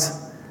God's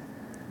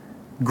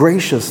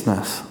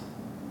graciousness.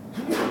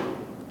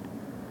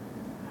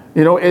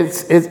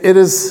 It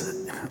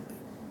is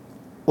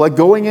like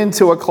going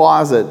into a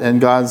closet and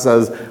God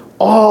says,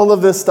 all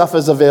of this stuff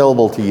is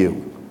available to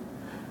you.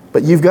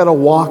 But you've got to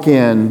walk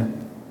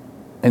in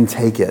and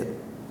take it.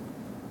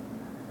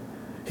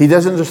 He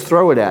doesn't just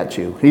throw it at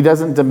you. He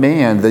doesn't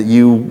demand that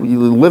you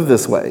live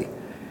this way.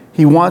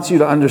 He wants you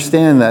to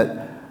understand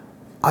that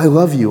I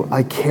love you.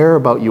 I care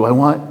about you. I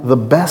want the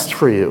best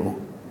for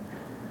you.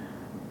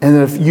 And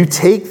if you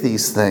take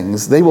these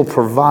things, they will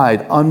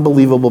provide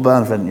unbelievable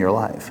benefit in your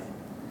life.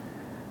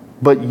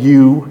 But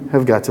you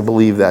have got to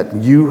believe that.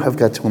 You have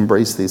got to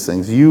embrace these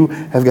things. You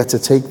have got to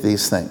take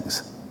these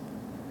things.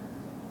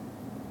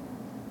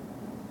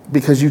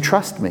 Because you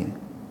trust me.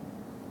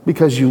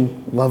 Because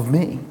you love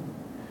me.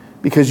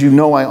 Because you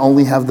know I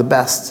only have the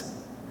best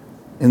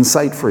in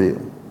sight for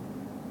you.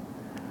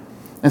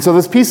 And so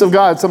this peace of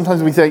God,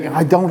 sometimes we think,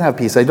 I don't have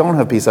peace. I don't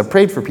have peace. I've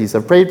prayed for peace.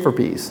 I've prayed for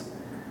peace.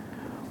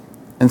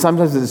 And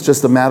sometimes it's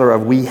just a matter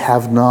of we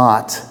have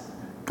not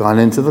gone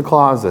into the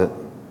closet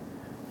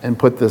and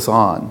put this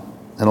on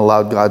and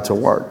allowed God to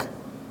work.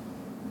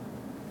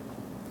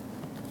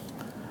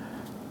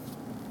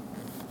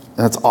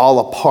 That's all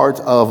a part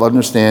of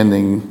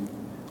understanding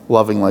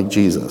loving like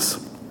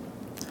Jesus.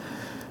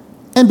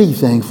 And be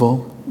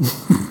thankful.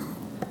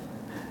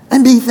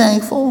 And be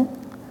thankful.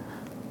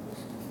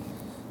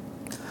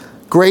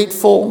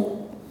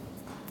 Grateful.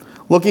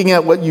 Looking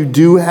at what you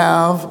do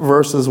have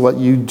versus what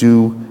you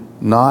do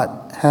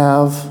not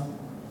have.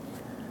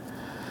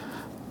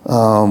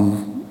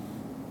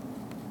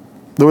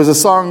 There was a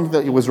song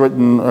that was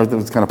written, or that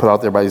was kind of put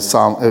out there by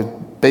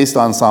based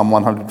on Psalm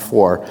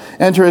 104.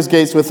 Enter his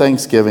gates with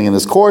thanksgiving and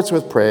his courts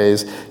with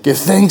praise. Give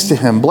thanks to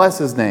him. Bless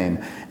his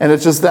name. And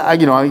it's just that,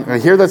 I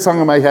hear that song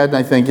in my head and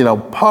I think,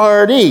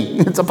 party.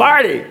 It's a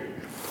party.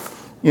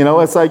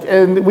 It's like,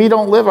 and we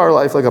don't live our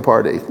life like a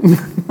party.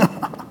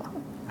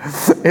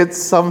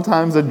 It's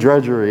sometimes a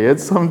drudgery.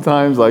 It's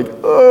sometimes like,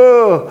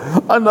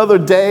 oh, another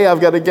day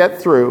I've got to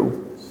get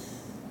through.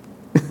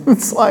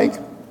 It's like,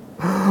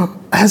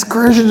 as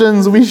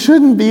Christians, we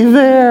shouldn't be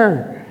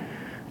there.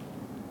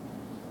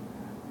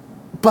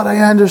 But I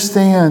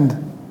understand.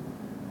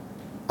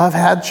 I've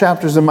had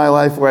chapters in my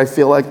life where I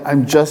feel like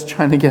I'm just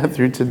trying to get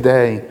through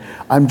today.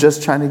 I'm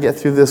just trying to get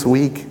through this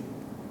week.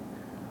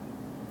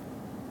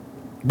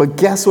 But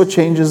guess what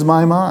changes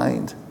my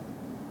mind?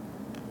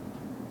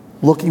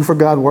 Looking for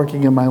God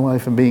working in my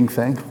life and being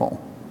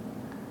thankful.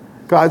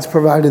 God's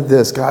provided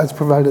this. God's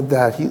provided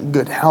that.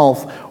 Good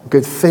health,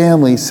 good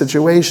family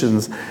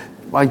situations,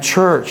 my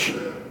church.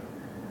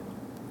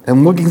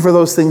 And looking for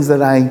those things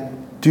that I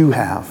do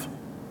have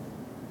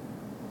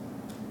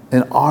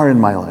and are in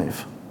my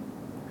life.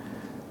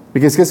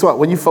 Because guess what?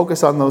 When you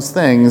focus on those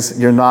things,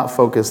 you're not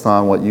focused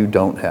on what you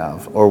don't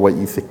have or what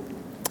you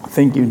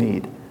think you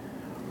need.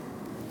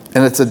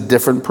 And it's a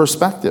different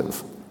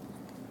perspective.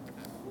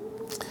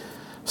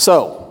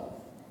 So,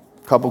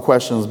 a couple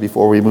questions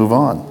before we move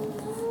on.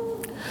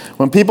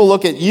 When people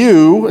look at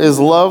you, is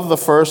love the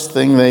first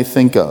thing they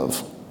think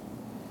of?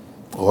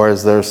 Or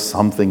is there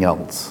something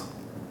else?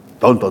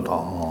 Dun, dun,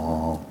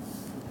 dun.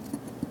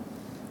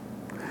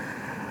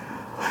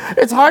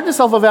 It's hard to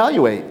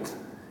self-evaluate.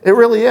 It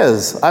really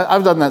is.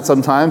 I've done that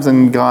sometimes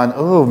and gone,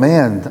 oh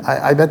man,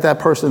 I bet that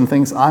person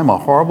thinks I'm a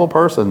horrible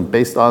person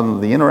based on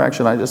the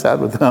interaction I just had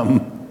with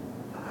them.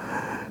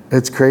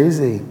 It's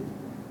crazy.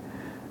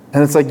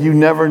 And it's like you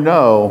never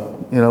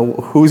know,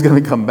 who's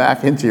going to come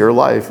back into your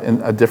life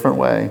in a different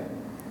way.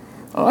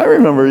 Oh, I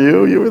remember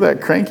you. You were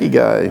that cranky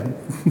guy.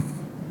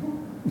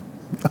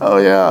 Oh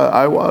yeah,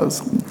 I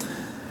was.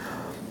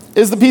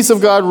 Is the peace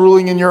of God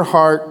ruling in your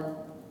heart?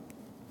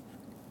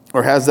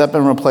 Or has that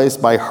been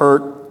replaced by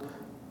hurt,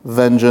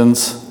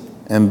 vengeance,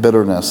 and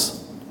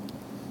bitterness?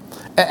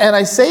 And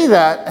I say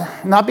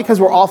that not because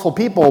we're awful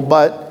people,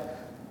 but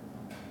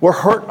we're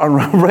hurt on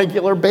a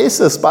regular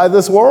basis by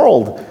this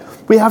world.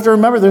 We have to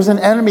remember there's an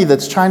enemy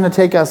that's trying to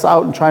take us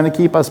out and trying to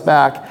keep us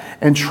back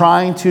and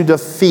trying to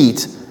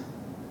defeat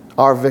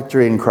our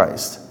victory in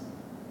Christ.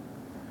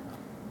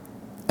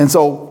 And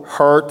so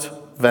hurt,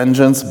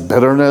 vengeance,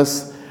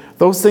 bitterness,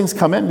 Those things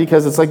come in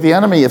because it's like the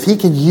enemy. If he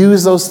can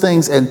use those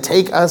things and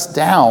take us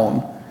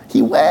down,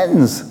 he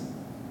wins.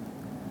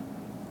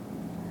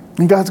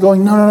 And God's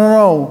going, no, no, no,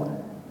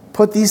 no.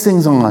 Put these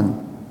things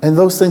on, and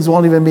those things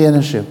won't even be an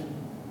issue.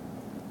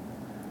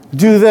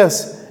 Do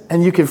this,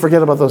 and you can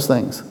forget about those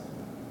things.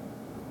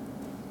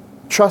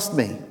 Trust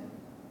me.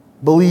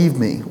 Believe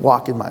me.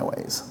 Walk in my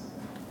ways.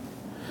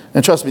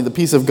 And trust me, the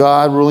peace of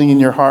God ruling in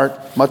your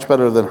heart, much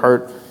better than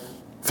hurt,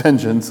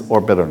 vengeance,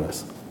 or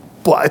bitterness.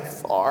 By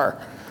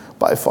far.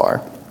 By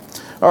far.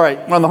 All right,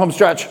 we're on the home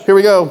stretch. Here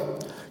we go.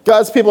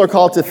 God's people are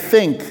called to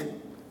think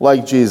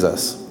like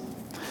Jesus.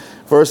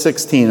 Verse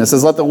 16, it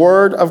says, let the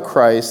word of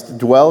Christ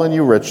dwell in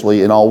you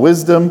richly in all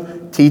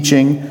wisdom,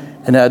 teaching,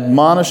 and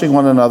admonishing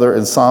one another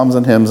in psalms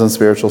and hymns and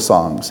spiritual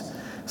songs,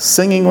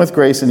 singing with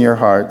grace in your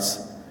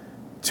hearts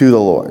to the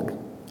Lord.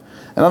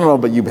 And I don't know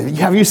about you, but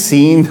have you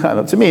seen,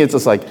 to me it's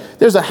just like,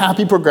 there's a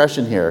happy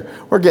progression here.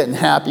 We're getting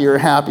happier,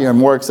 happier, and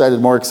more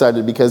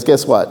excited, because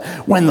guess what?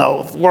 When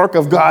the work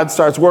of God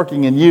starts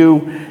working in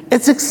you,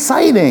 it's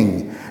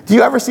exciting. Do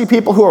you ever see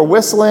people who are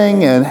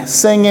whistling and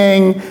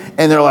singing,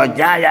 and they're like,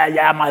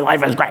 yeah, my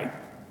life is great?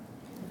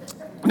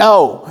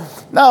 No,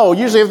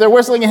 usually if they're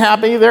whistling and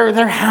happy,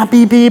 they're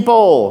happy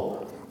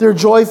people. They're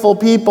joyful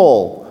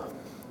people.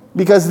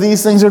 Because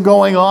these things are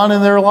going on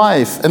in their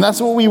life. And that's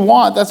what we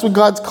want. That's what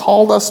God's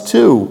called us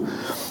to.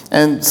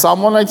 And Psalm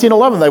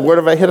 119:11, thy word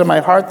have I hid in my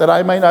heart that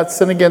I might not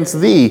sin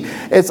against thee.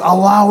 It's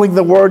allowing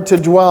the word to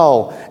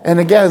dwell. And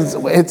again,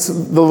 it's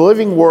the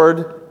living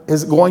word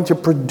is going to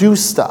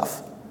produce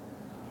stuff.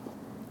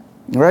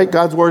 Right?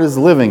 God's word is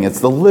living.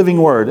 It's the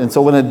living word. And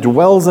so when it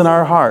dwells in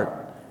our heart,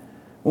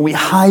 when we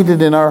hide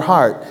it in our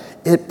heart,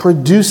 it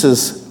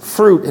produces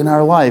fruit in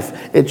our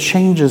life. It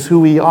changes who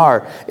we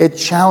are. It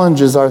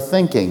challenges our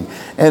thinking.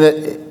 And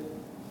it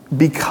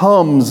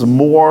becomes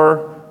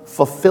more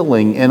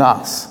fulfilling in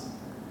us.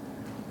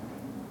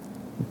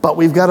 But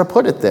we've got to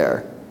put it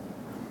there.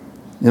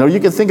 You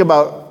can think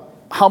about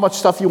how much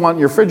stuff you want in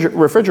your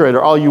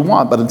refrigerator all you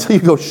want, but until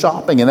you go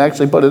shopping and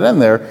actually put it in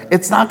there,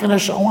 it's not going to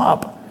show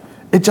up.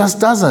 It just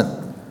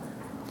doesn't.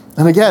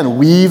 And again,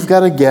 we've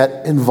got to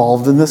get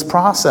involved in this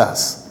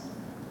process.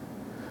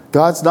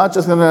 God's not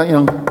just going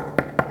to,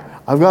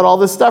 I've got all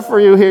this stuff for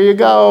you, here you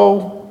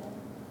go.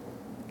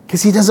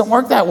 Because he doesn't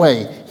work that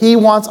way. He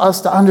wants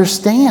us to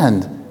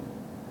understand.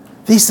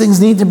 These things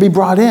need to be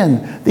brought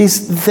in.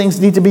 These things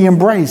need to be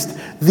embraced.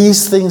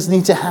 These things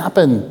need to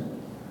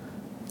happen.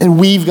 And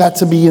we've got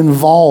to be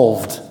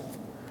involved.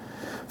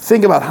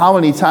 Think about how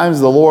many times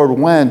the Lord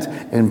went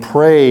and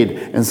prayed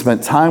and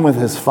spent time with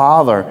his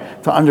Father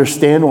to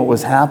understand what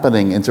was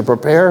happening and to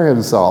prepare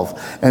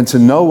himself and to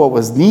know what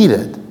was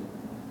needed.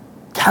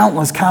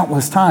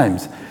 Countless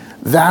times.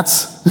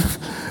 That's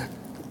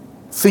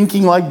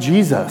thinking like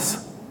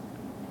Jesus.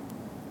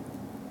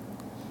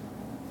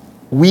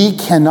 We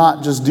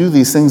cannot just do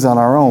these things on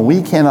our own.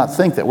 We cannot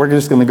think that we're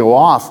just going to go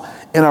off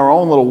in our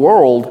own little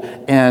world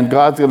and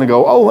God's going to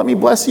go, oh, let me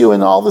bless you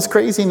in all this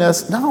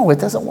craziness. No, it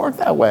doesn't work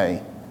that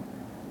way.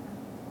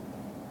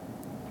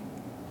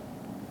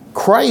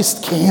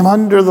 Christ came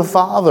under the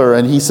Father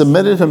and he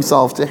submitted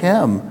himself to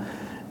him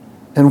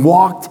and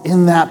walked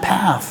in that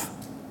path.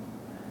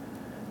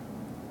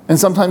 And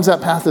sometimes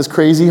that path is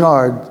crazy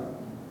hard.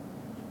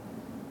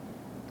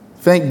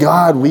 Thank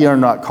God we are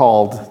not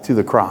called to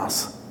the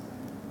cross.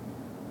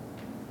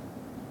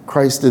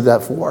 Christ did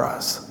that for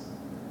us.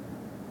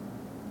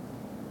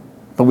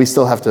 But we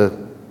still have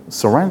to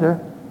surrender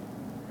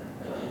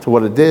to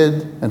what it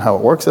did and how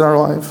it works in our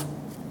life.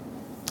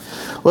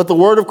 Let the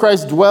word of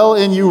Christ dwell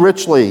in you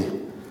richly.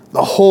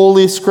 The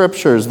Holy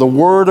Scriptures, the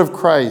word of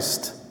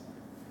Christ.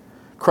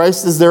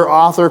 Christ is their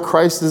author.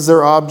 Christ is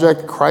their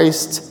object.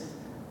 Christ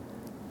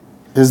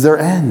is their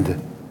end.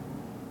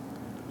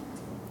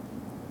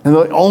 And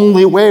the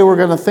only way we're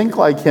going to think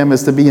like him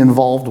is to be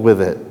involved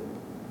with it.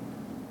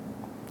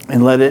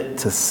 And let it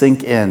to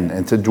sink in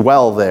and to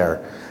dwell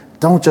there.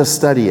 Don't just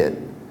study it.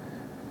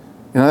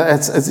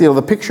 It's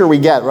the picture we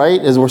get,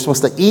 right, is we're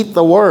supposed to eat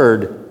the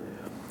word.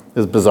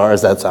 As bizarre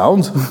as that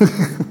sounds.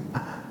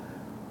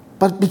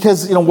 But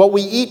because, what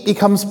we eat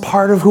becomes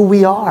part of who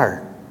we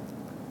are.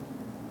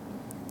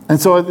 And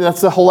so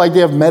that's the whole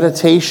idea of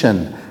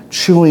meditation.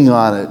 Chewing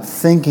on it,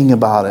 thinking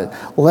about it,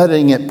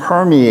 letting it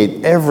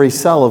permeate every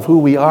cell of who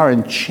we are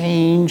and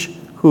change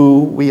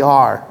who we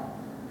are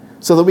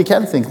so that we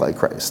can think like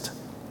Christ.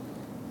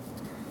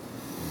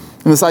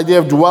 And this idea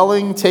of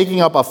dwelling,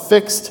 taking up a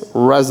fixed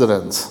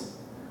residence.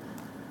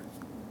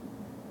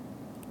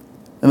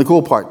 And the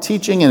cool part,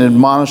 teaching and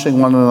admonishing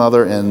one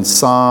another in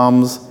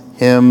psalms,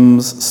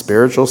 hymns,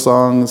 spiritual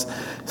songs,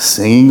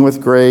 singing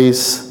with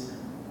grace.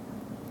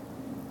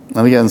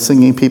 And again,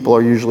 singing people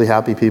are usually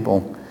happy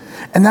people.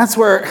 And that's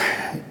where,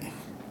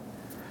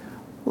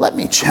 let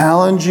me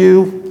challenge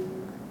you.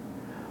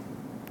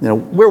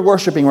 We're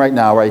worshiping right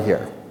now, right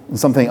here. And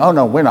something, oh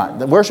no, we're not.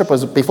 The worship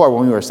was before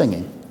when we were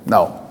singing.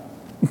 No.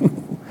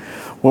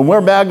 When we're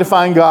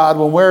magnifying God,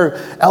 when we're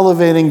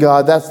elevating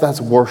God,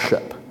 that's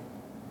worship.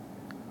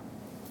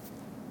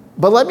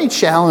 But let me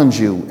challenge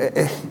you.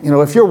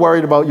 If you're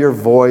worried about your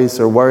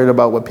voice or worried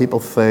about what people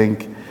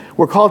think,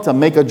 we're called to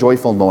make a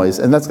joyful noise,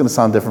 and that's going to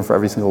sound different for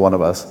every single one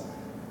of us.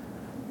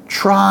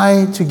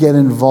 Try to get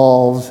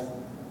involved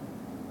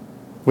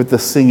with the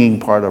singing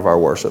part of our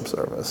worship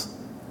service.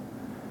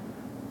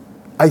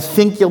 I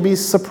think you'll be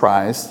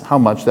surprised how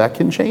much that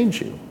can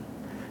change you.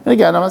 And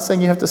again, I'm not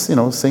saying you have to,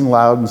 sing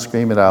loud and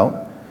scream it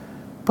out,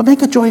 but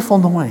make a joyful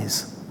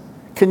noise.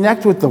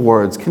 Connect with the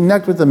words,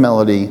 connect with the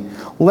melody.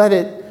 Let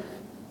it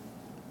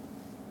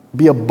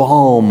be a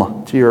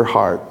balm to your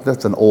heart.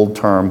 That's an old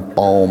term,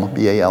 balm,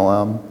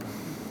 B-A-L-M.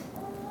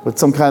 With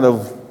some kind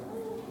of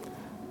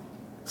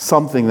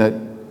something that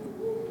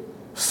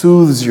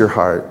soothes your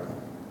heart.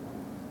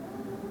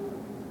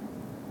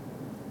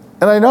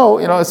 And I know,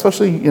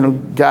 especially,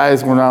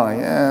 guys, we're not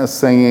like,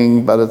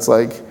 singing, but it's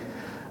like,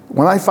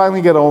 when I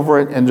finally get over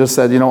it and just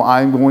said,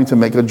 I'm going to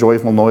make a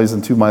joyful noise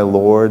unto my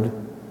Lord,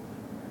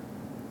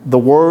 the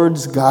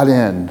words got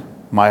in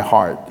my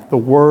heart. The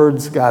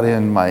words got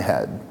in my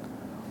head.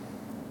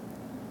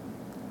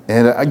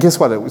 And guess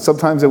what?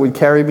 Sometimes it would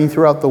carry me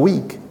throughout the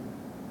week.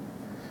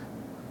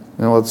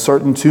 A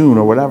certain tune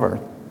or whatever.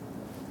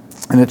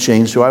 And it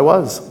changed who I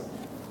was.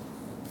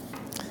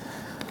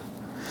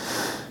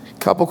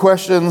 Couple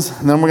questions,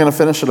 and then we're going to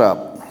finish it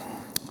up.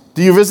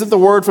 Do you visit the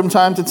Word from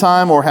time to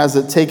time, or has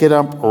it taken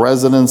up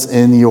residence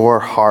in your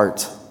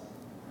heart?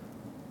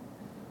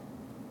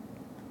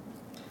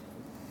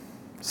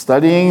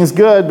 Studying is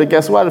good, but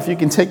guess what? If you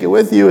can take it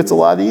with you, it's a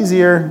lot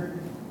easier.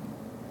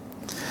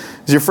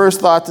 Is your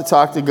first thought to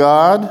talk to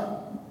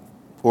God,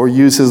 or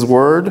use His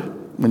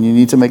Word when you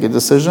need to make a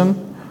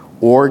decision,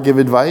 or give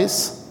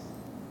advice?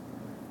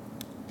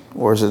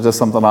 Or is it just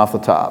something off the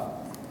top?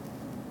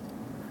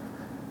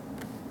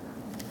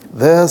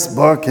 This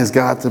book has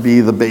got to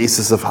be the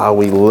basis of how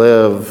we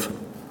live.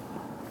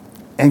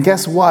 And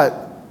guess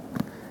what?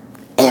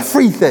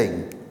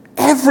 Everything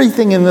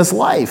in this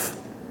life,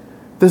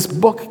 this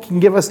book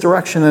can give us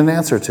direction and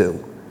answer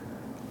to.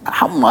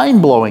 How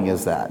mind-blowing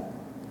is that?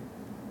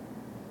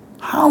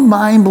 How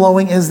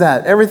mind-blowing is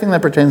that? Everything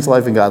that pertains to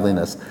life and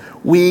godliness.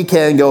 We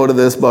can go to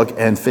this book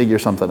and figure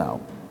something out.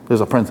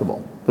 There's a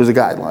principle. There's a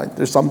guideline.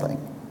 There's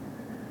something.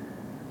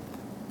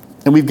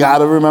 And we've got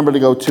to remember to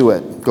go to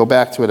it. Go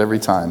back to it every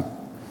time.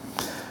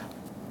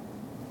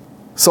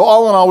 So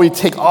all in all, we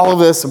take all of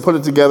this and put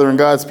it together, and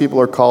God's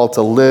people are called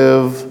to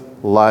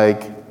live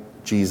like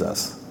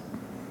Jesus.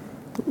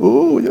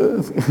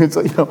 Ooh, it's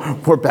like,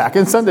 we're back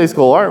in Sunday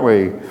school, aren't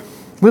we?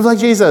 Live like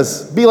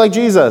Jesus. Be like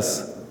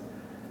Jesus.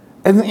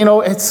 And,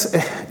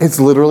 it's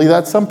literally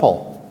that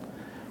simple.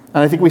 And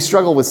I think we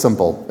struggle with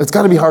simple. It's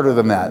got to be harder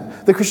than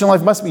that. The Christian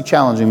life must be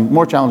challenging,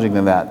 more challenging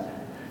than that.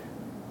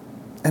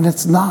 And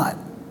it's not.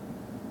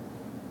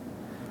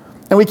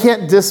 And we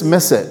can't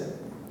dismiss it.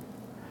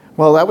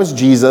 Well, that was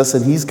Jesus,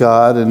 and He's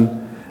God,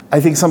 and I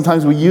think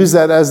sometimes we use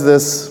that as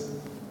this,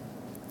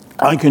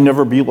 I can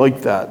never be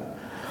like that.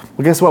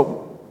 Well, guess what?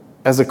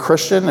 As a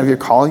Christian, if you're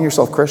calling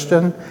yourself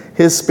Christian,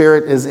 His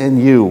Spirit is in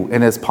you,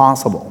 and it's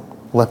possible.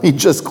 Let me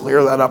just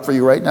clear that up for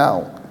you right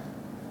now.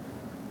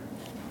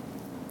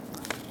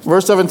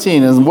 Verse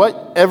 17 is,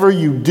 whatever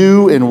you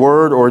do in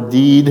word or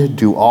deed,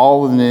 do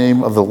all in the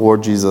name of the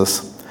Lord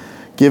Jesus,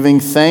 giving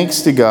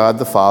thanks to God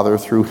the Father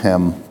through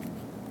Him.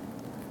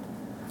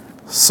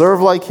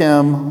 Serve like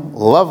Him,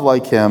 love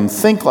like Him,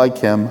 think like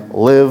Him,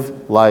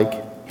 live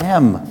like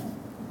Him.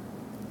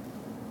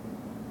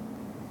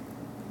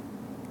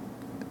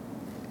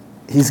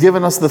 He's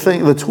given us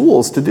the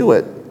tools to do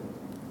it.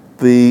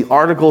 The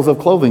articles of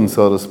clothing,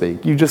 so to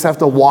speak. You just have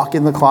to walk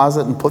in the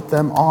closet and put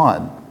them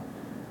on.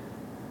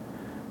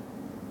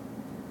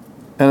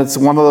 And it's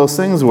one of those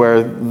things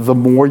where the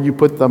more you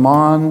put them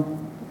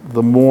on,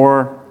 the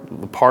more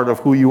the part of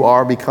who you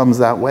are becomes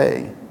that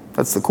way.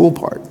 That's the cool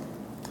part.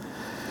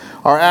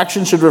 Our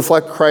actions should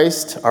reflect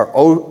Christ.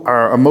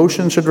 Our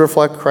emotions should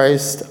reflect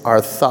Christ. Our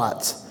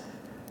thoughts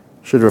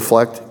should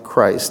reflect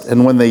Christ.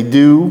 And when they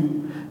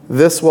do,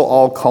 this will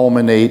all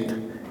culminate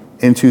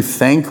into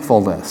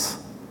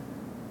thankfulness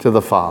to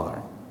the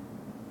Father.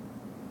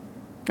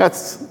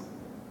 That's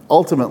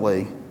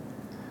ultimately,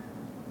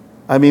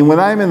 when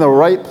I'm in the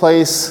right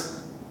place,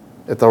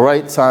 at the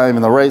right time,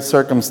 in the right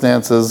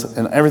circumstances,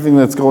 and everything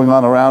that's going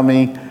on around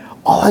me,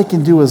 all I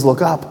can do is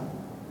look up.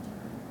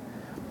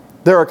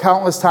 There are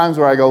countless times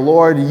where I go,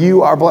 Lord,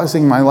 you are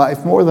blessing my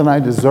life more than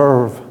I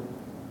deserve.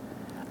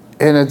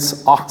 And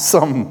it's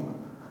awesome.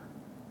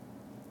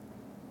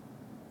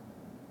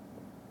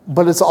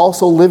 But it's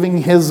also living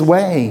His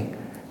way,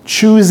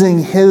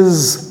 choosing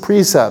His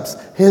precepts,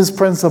 His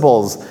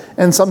principles.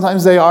 And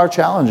sometimes they are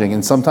challenging,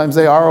 and sometimes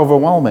they are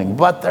overwhelming,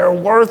 but they're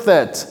worth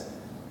it.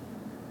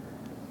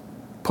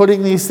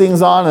 Putting these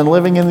things on and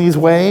living in these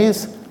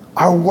ways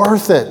are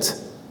worth it.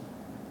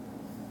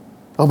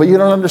 Oh, but you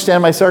don't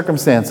understand my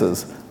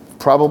circumstances.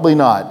 Probably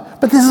not.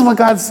 But this is what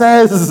God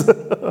says.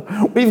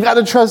 We've got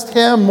to trust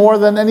Him more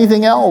than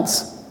anything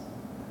else.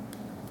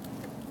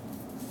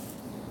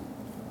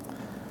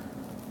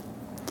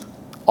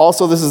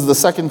 Also, this is the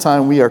second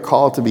time we are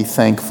called to be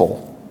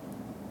thankful.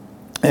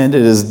 And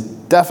it is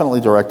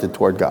definitely directed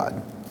toward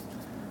God.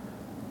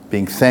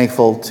 Being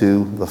thankful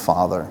to the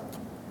Father.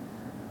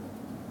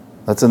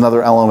 That's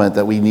another element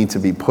that we need to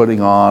be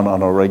putting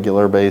on a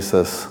regular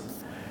basis.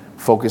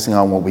 Focusing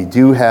on what we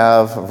do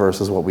have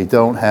versus what we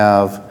don't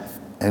have,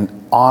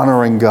 and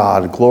honoring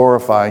God,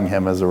 glorifying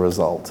Him as a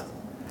result.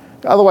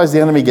 Otherwise, the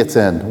enemy gets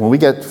in. When we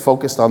get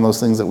focused on those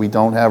things that we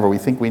don't have or we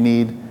think we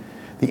need,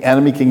 the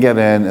enemy can get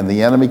in, and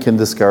the enemy can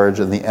discourage,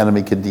 and the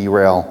enemy can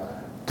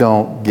derail.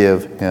 Don't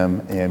give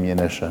him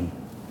ammunition.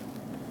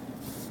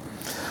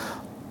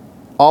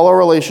 All our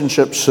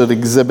relationships should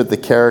exhibit the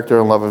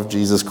character and love of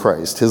Jesus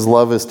Christ. His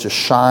love is to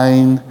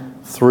shine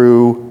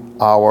through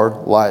our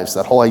lives.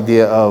 That whole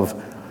idea of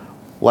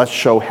let's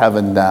show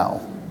heaven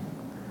now.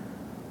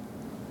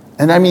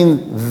 And I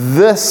mean,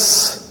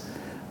 this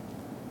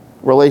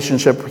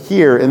relationship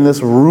here in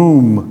this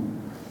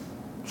room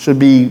should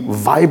be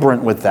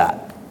vibrant with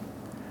that.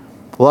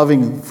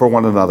 Loving for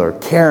one another,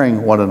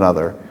 caring one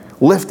another,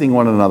 lifting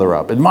one another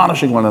up,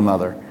 admonishing one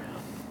another.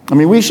 I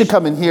mean, we should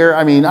come in here.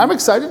 I mean, I'm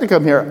excited to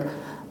come here.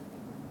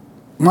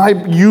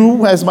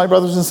 You, as my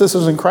brothers and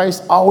sisters in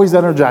Christ, always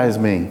energize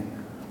me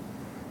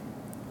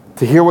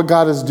to hear what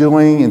God is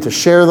doing and to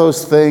share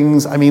those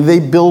things. I mean, they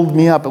build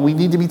me up, and we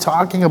need to be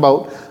talking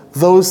about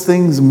those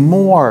things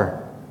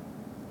more.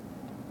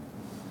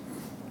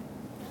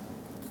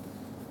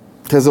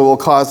 Because it will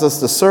cause us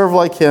to serve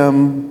like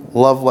Him,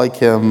 love like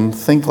Him,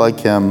 think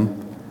like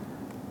Him,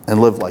 and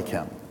live like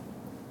Him.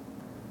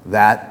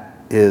 That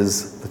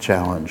is the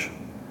challenge.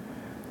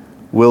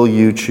 Will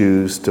you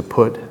choose to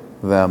put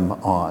them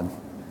on?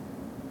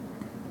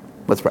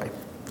 Let's pray.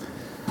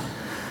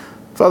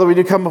 Father, we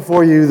do come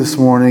before you this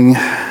morning,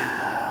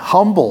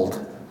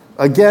 humbled.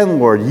 Again,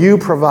 Lord, you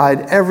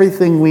provide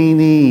everything we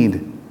need.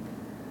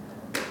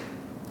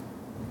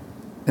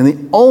 And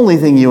the only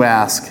thing you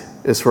ask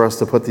is for us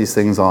to put these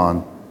things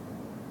on,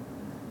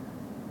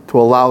 to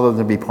allow them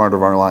to be part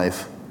of our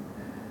life.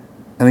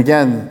 And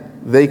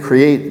again, they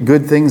create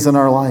good things in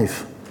our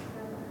life.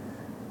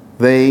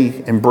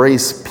 They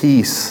embrace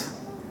peace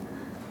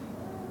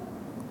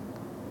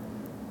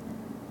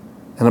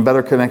and a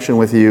better connection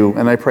with you.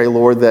 And I pray,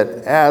 Lord, that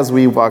as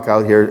we walk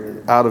out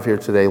of here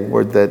today,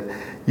 Lord, that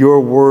your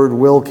word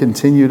will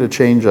continue to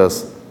change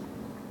us.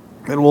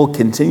 It will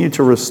continue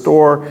to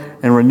restore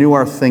and renew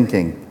our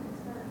thinking.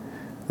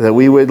 That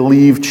we would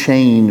leave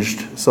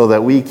changed so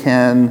that we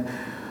can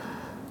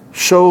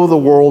show the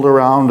world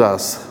around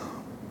us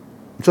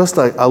just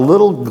a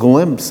little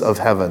glimpse of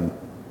heaven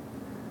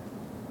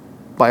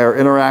by our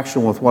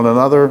interaction with one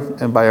another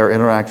and by our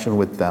interaction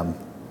with them.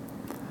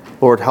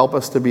 Lord, help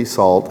us to be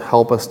salt,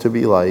 help us to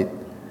be light.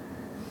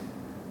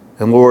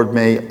 And Lord,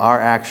 may our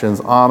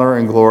actions honor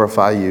and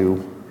glorify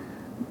you.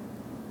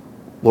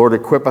 Lord,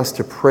 equip us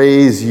to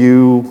praise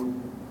you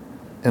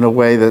in a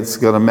way that's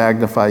going to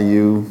magnify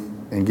you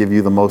and give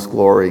you the most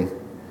glory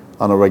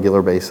on a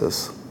regular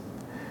basis.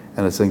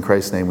 And it's in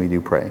Christ's name we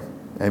do pray.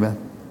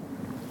 Amen.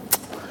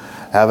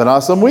 Have an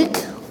awesome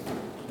week.